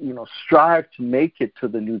 strive to make it to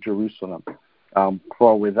the New Jerusalem.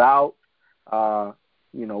 For without a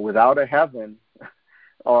heaven,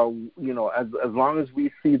 or as long as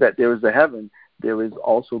we see that there is a heaven, there is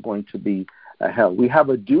also going to be a hell. We have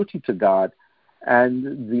a duty to God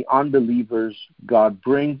and the unbelievers God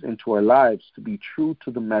brings into our lives to be true to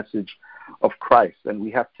the message of Christ. And we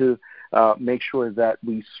have to make sure that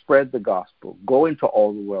we spread the gospel, go into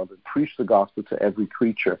all the world and preach the gospel to every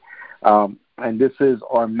creature. And this is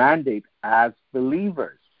our mandate as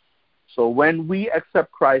believers. So when we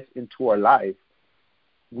accept Christ into our life,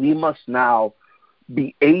 we must now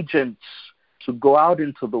be agents to go out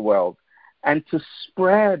into the world and to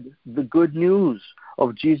spread the good news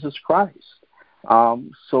of Jesus Christ.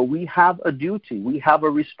 So we have a duty, we have a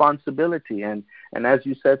responsibility, and as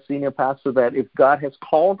you said, Senior Pastor, that if God has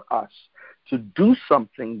called us to do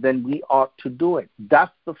something, then we ought to do it.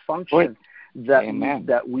 That's the function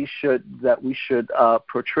that we should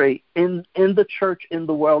portray in the church, in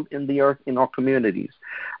the world, in the earth, in our communities.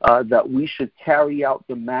 That we should carry out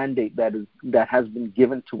the mandate that has been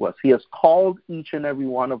given to us. He has called each and every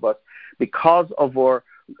one of us because of our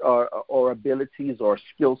abilities or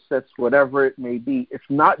skill sets, whatever it may be. It's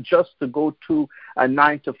not just to go to a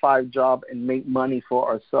 9-to-5 job and make money for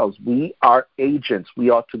ourselves. We are agents. We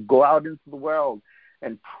ought to go out into the world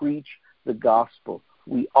and preach the gospel.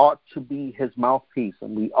 We ought to be his mouthpiece,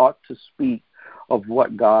 and we ought to speak of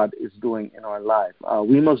what God is doing in our life.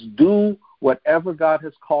 We must do whatever God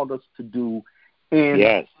has called us to do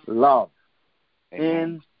in love.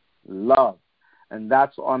 Amen. In love. And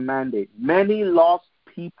that's our mandate. Many lost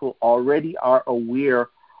people already are aware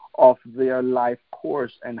of their life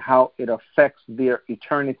course and how it affects their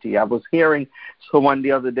eternity. I was hearing someone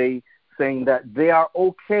the other day saying that they are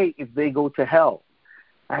okay if they go to hell.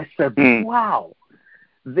 I said, wow,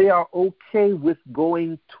 they are okay with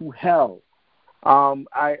going to hell.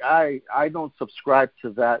 I don't subscribe to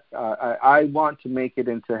that. I want to make it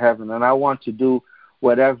into heaven, and I want to do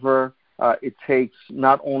whatever it takes,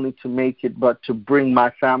 not only to make it, but to bring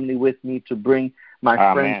my family with me, to bring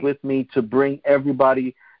my friends with me, to bring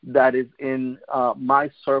everybody that is in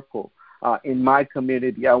my circle, in my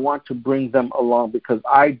community. I want to bring them along because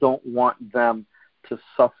I don't want them to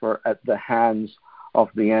suffer at the hands of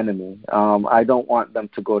the enemy. I don't want them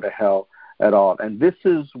to go to hell at all. And this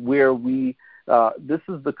is where this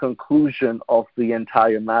is the conclusion of the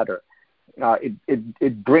entire matter.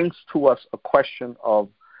 It brings to us a question of,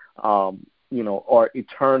 our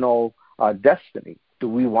eternal destiny. Do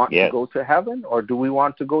we want to go to heaven or do we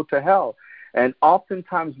want to go to hell? And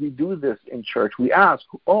oftentimes we do this in church. We ask,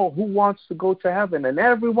 who wants to go to heaven? And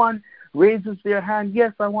everyone raises their hand.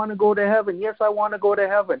 Yes, I want to go to heaven. Yes, I want to go to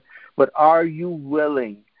heaven. But are you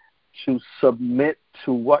willing to submit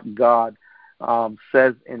to what God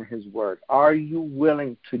says in his word? Are you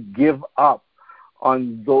willing to give up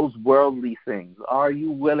on those worldly things? Are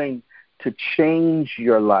you willing to change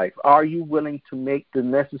your life? Are you willing to make the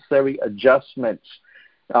necessary adjustments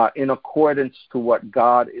in accordance to what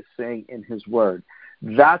God is saying in his word?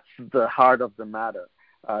 That's the heart of the matter.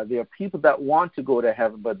 There are people that want to go to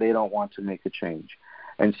heaven, but they don't want to make a change.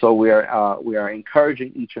 And so we are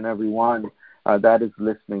encouraging each and every one that is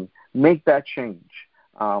listening, make that change.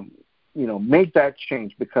 Make that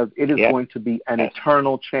change, because it is going to be an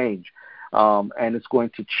eternal change, and it's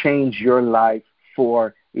going to change your life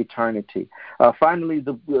for eternity. Finally,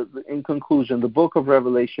 in conclusion, the book of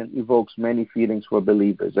Revelation evokes many feelings for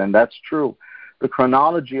believers, and that's true. The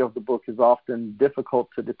chronology of the book is often difficult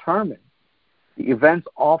to determine. The events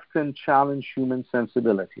often challenge human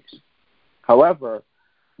sensibilities. However,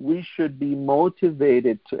 we should be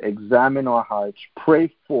motivated to examine our hearts,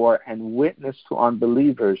 pray for and witness to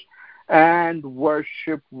unbelievers, and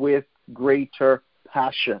worship with greater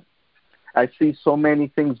passion. I see so many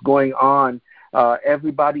things going on.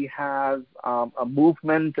 Everybody has a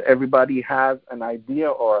movement, everybody has an idea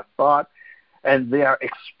or a thought, and they are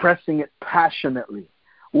expressing it passionately.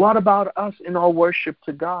 What about us in our worship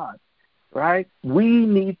to God, right? We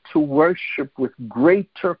need to worship with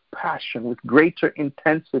greater passion, with greater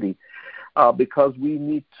intensity, because we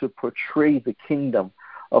need to portray the kingdom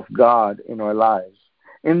of God in our lives.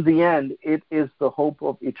 In the end, it is the hope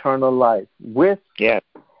of eternal life with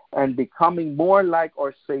and becoming more like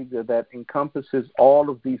our Savior that encompasses all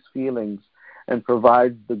of these feelings and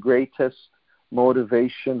provides the greatest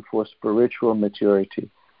motivation for spiritual maturity.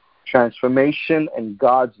 Transformation and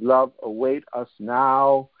God's love await us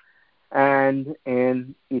now and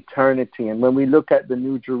in eternity. And when we look at the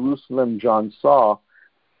New Jerusalem John saw,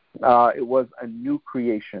 it was a new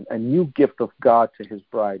creation, a new gift of God to his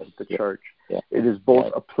bride, the church. It is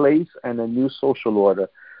both a place and a new social order,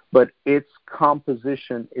 but its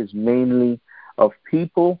composition is mainly of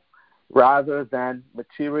people rather than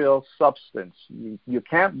material substance. You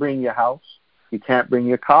can't bring your house. You can't bring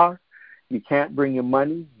your car. You can't bring your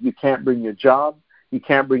money. You can't bring your job. You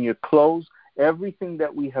can't bring your clothes. Everything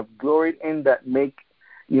that we have gloried in that make,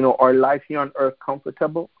 our life here on earth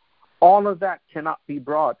comfortable, all of that cannot be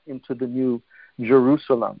brought into the New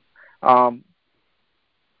Jerusalem.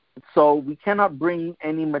 So we cannot bring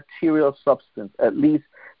any material substance. At least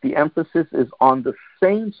the emphasis is on the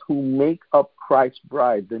saints who make up Christ's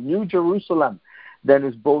bride. The New Jerusalem then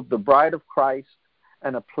is both the bride of Christ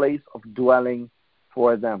and a place of dwelling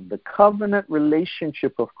for them. The covenant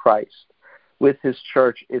relationship of Christ with his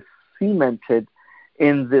church is cemented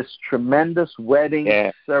in this tremendous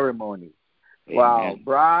wedding ceremony. Amen. Wow,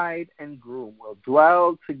 bride and groom will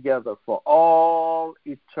dwell together for all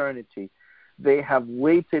eternity. They have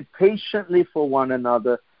waited patiently for one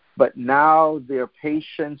another, but now their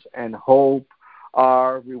patience and hope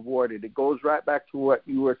are rewarded. It goes right back to what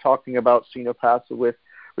you were talking about, Senior Pastor, with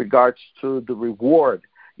regards to the reward.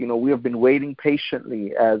 You know, we have been waiting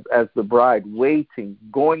patiently as the bride, waiting,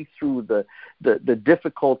 going through the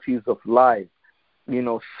difficulties of life, you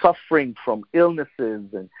know, suffering from illnesses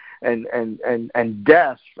and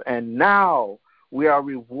death. And now we are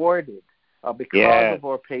rewarded because of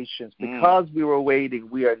our patience, because we were waiting.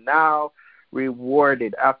 We are now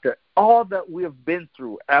rewarded after all that we have been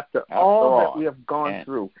through, after all that we have gone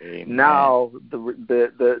through. Amen. Now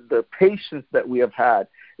the patience that we have had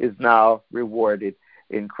is now rewarded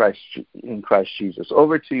in Christ Jesus.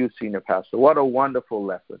 Over to you, Senior Pastor. What a wonderful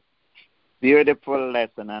lesson. Beautiful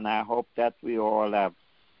lesson, and I hope that we all have,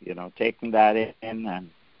 you know, taken that in and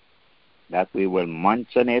that we will munch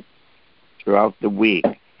on it throughout the week.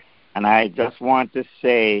 And I just want to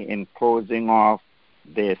say, in closing off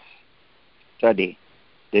this study,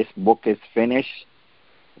 this book is finished.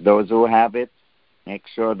 Those who have it, make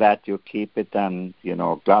sure that you keep it and, you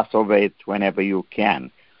know, gloss over it whenever you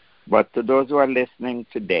can. But to those who are listening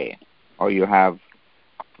today, or you have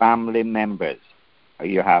family members, or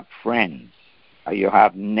you have friends, or you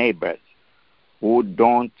have neighbors who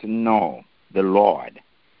don't know the Lord,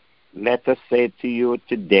 let us say to you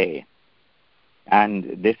today,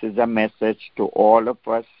 and this is a message to all of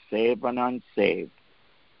us, saved and unsaved,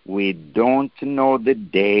 we don't know the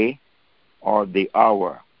day or the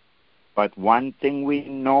hour, but one thing we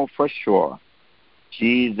know for sure,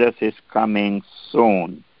 Jesus is coming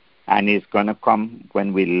soon, and he's going to come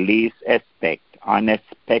when we least expect,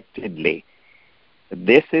 unexpectedly.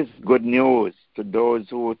 This is good news to those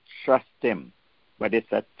who trust him, but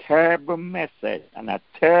it's a terrible message, and a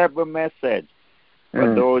terrible message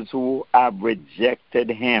for those who have rejected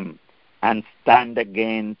him and stand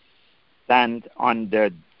under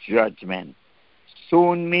judgment.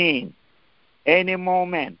 Soon means any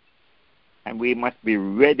moment, and we must be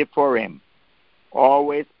ready for him.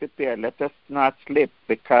 Always prepare. Let us not slip,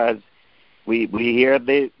 because we hear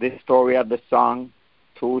the story of the song,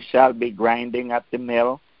 two shall be grinding at the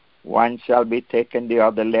mill, one shall be taken, the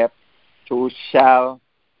other left. Two shall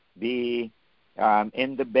be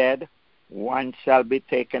in the bed, one shall be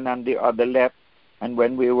taken and the other left. And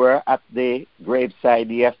when we were at the graveside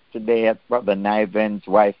yesterday at Brother Niven's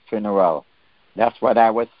wife's funeral, that's what I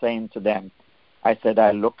was saying to them. I said,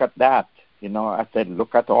 I look at that. You know, I said,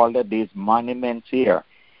 look at all of these monuments here.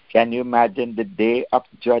 Can you imagine the day of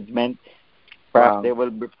judgment? Perhaps they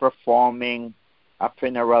will be performing a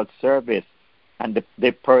funeral service, and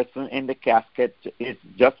the person in the casket is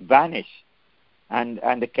just vanished, and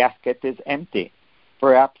the casket is empty.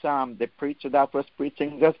 Perhaps the preacher that was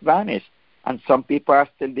preaching just vanished, and some people are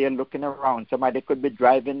still there looking around. Somebody could be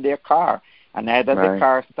driving their car, and either the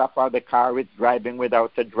car stopped or the car is driving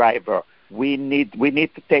without a driver. We need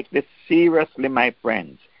to take this seriously, my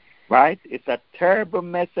friends, right? It's a terrible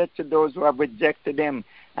message to those who have rejected him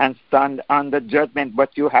and stand under judgment,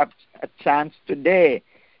 but you have a chance today.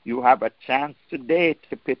 You have a chance today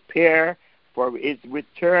to prepare for his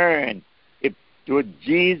return. If would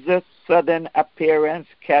Jesus' sudden appearance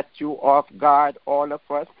catch you off guard, all of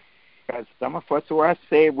us? Because some of us who are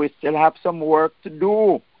saved, we still have some work to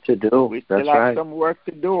do. We still have some work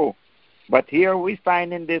to do. But here we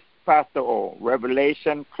find in this Pastor O,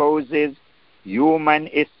 Revelation closes human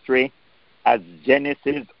history as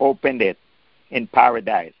Genesis opened it in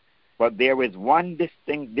paradise. But there is one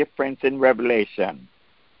distinct difference in Revelation.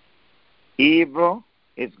 Evil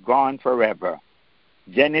is gone forever.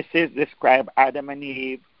 Genesis describes Adam and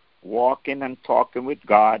Eve walking and talking with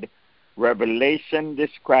God. Revelation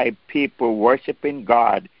describes people worshiping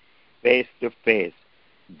God face to face.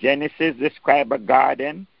 Genesis describes a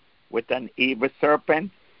garden with an evil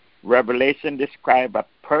serpent. Revelation describes a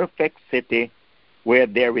perfect city where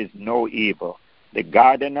there is no evil. The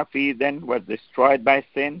Garden of Eden was destroyed by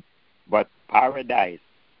sin, but paradise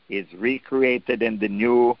is recreated in the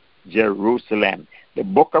New Jerusalem. The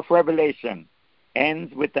book of Revelation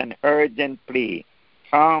ends with an urgent plea,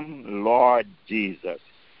 come, Lord Jesus.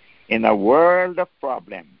 In a world of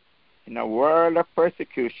problems, in a world of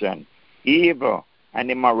persecution, evil,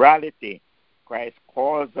 and immorality, Christ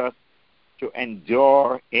calls us to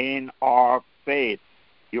endure in our faith.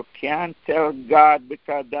 You can't tell God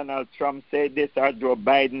because Donald Trump said this or Joe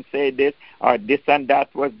Biden said this or this and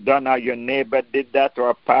that was done or your neighbor did that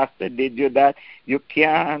or a pastor did you that. You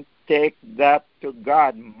can't take that to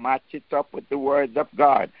God. Match it up with the words of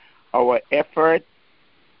God. Our efforts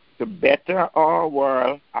to better our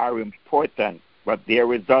world are important, but their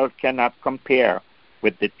result cannot compare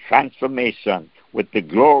with the transformation, with the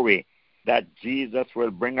glory that Jesus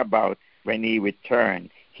will bring about when he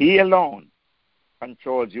returns. He alone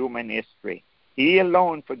controls human history. He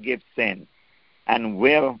alone forgives sin and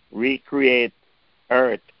will recreate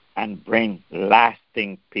earth and bring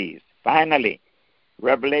lasting peace. Finally,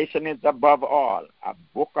 Revelation is above all a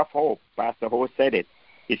book of hope. Pastor Ho said it.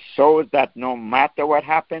 It shows that no matter what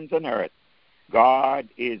happens on earth, God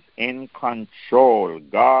is in control.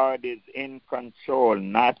 God is in control,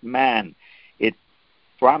 not man. It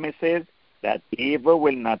promises that evil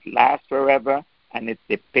will not last forever, and it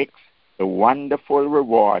depicts the wonderful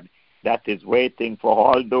reward that is waiting for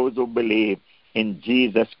all those who believe in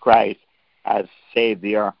Jesus Christ as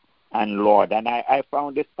Savior and Lord. And I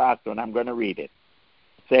found this passage, and I'm going to read it.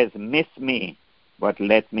 It says, miss me, but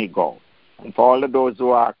let me go. And for all of those who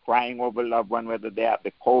are crying over loved ones, whether they have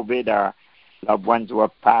the COVID or loved ones who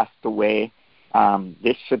have passed away,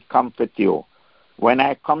 this should comfort you. When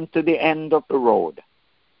I come to the end of the road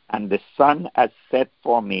and the sun has set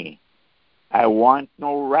for me, I want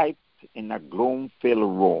no right in a gloom-filled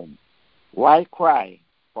room. Why cry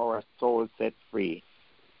for a soul set free?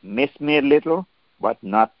 Miss me a little, but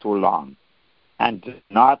not too long, and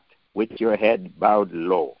not with your head bowed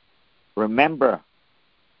low. Remember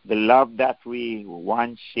the love that we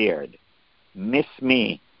once shared. Miss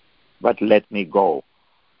me, but let me go.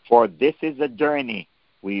 For this is a journey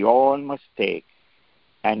we all must take,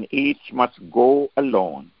 and each must go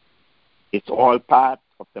alone. It's all part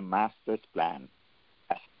of the Master's plan,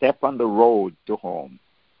 a step on the road to home.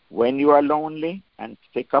 When you are lonely and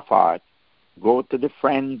sick of heart, go to the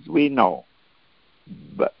friends we know.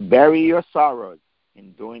 Bury your sorrows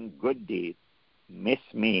in doing good deeds. Miss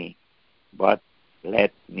me, but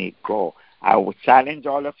let me go. I will challenge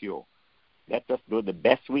all of you. Let us do the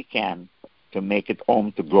best we can to make it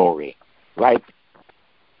home to glory. Right?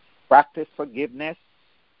 Practice forgiveness.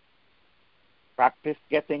 Practice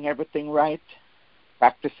getting everything right.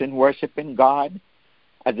 Practicing worshiping God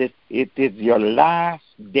as if it is your last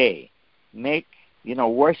day. Make,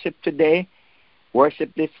 worship today,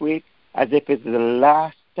 worship this week as if it's the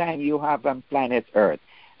last time you have on planet Earth.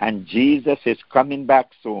 And Jesus is coming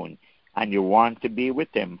back soon, and you want to be with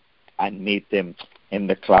him and meet him in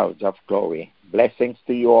the clouds of glory. Blessings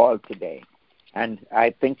to you all today. And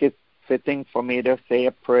I think it's fitting for me to say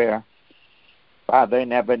a prayer. Father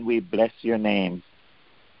in heaven, we bless your name.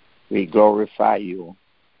 We glorify you.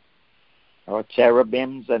 Our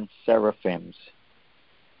cherubims and seraphims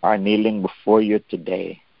are kneeling before you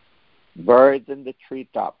today. Birds in the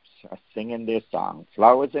treetops are singing their song.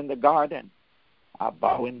 Flowers in the garden are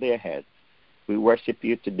bowing their heads. We worship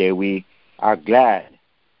you today. We are glad,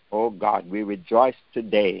 oh God, we rejoice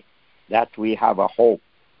today that we have a hope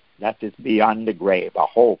that is beyond the grave, a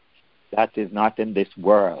hope that is not in this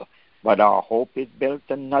world, but our hope is built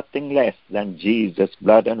on nothing less than Jesus'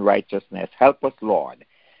 blood and righteousness. Help us, Lord,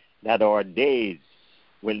 that our days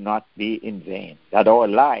will not be in vain, that our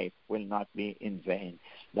life will not be in vain,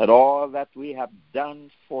 that all that we have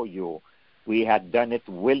done for you, we have done it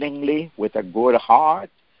willingly with a good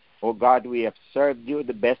heart. Oh God, we have served you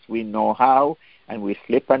the best we know how, and we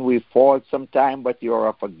slip and we fall sometime, but you are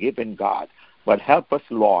a forgiving God. But help us,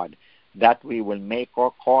 Lord, that we will make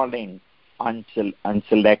our calling and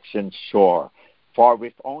selection sure. For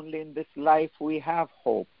if only in this life we have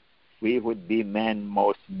hope, we would be men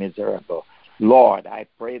most miserable. Lord, I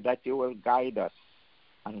pray that you will guide us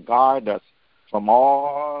and guard us from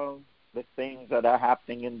all the things that are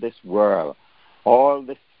happening in this world, all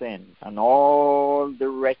the sin and all the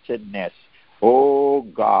wretchedness, oh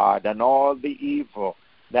God, and all the evil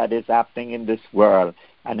that is happening in this world,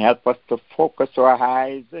 and help us to focus our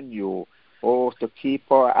eyes on you, oh, to keep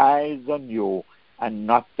our eyes on you and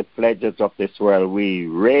not the pleasures of this world. We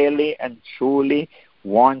really and truly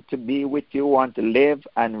want to be with you, want to live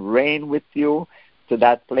and reign with you to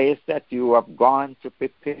that place that you have gone to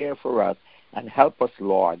prepare for us. And help us,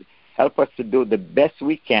 Lord. Help us to do the best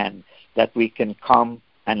we can, that we can come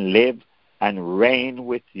and live and reign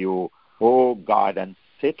with you, oh God, and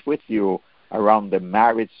sit with you around the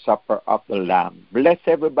marriage supper of the Lamb. Bless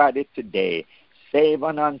everybody today, save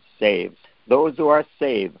and unsaved. Those who are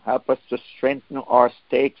saved, help us to strengthen our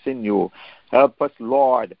stakes in you. Help us,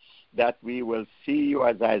 Lord, that we will see you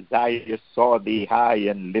as Isaiah saw thee high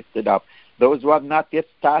and lifted up. Those who have not yet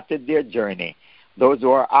started their journey, Those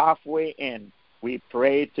who are halfway in, we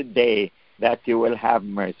pray today that you will have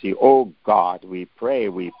mercy. Oh God, we pray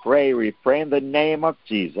in the name of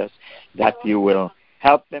Jesus that you will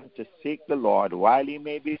help them to seek the Lord while he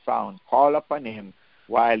may be found. Call upon him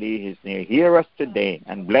while he is near. Hear us today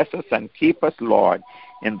and bless us and keep us, Lord.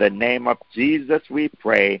 In the name of Jesus we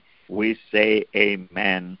pray. We say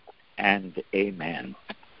amen and amen.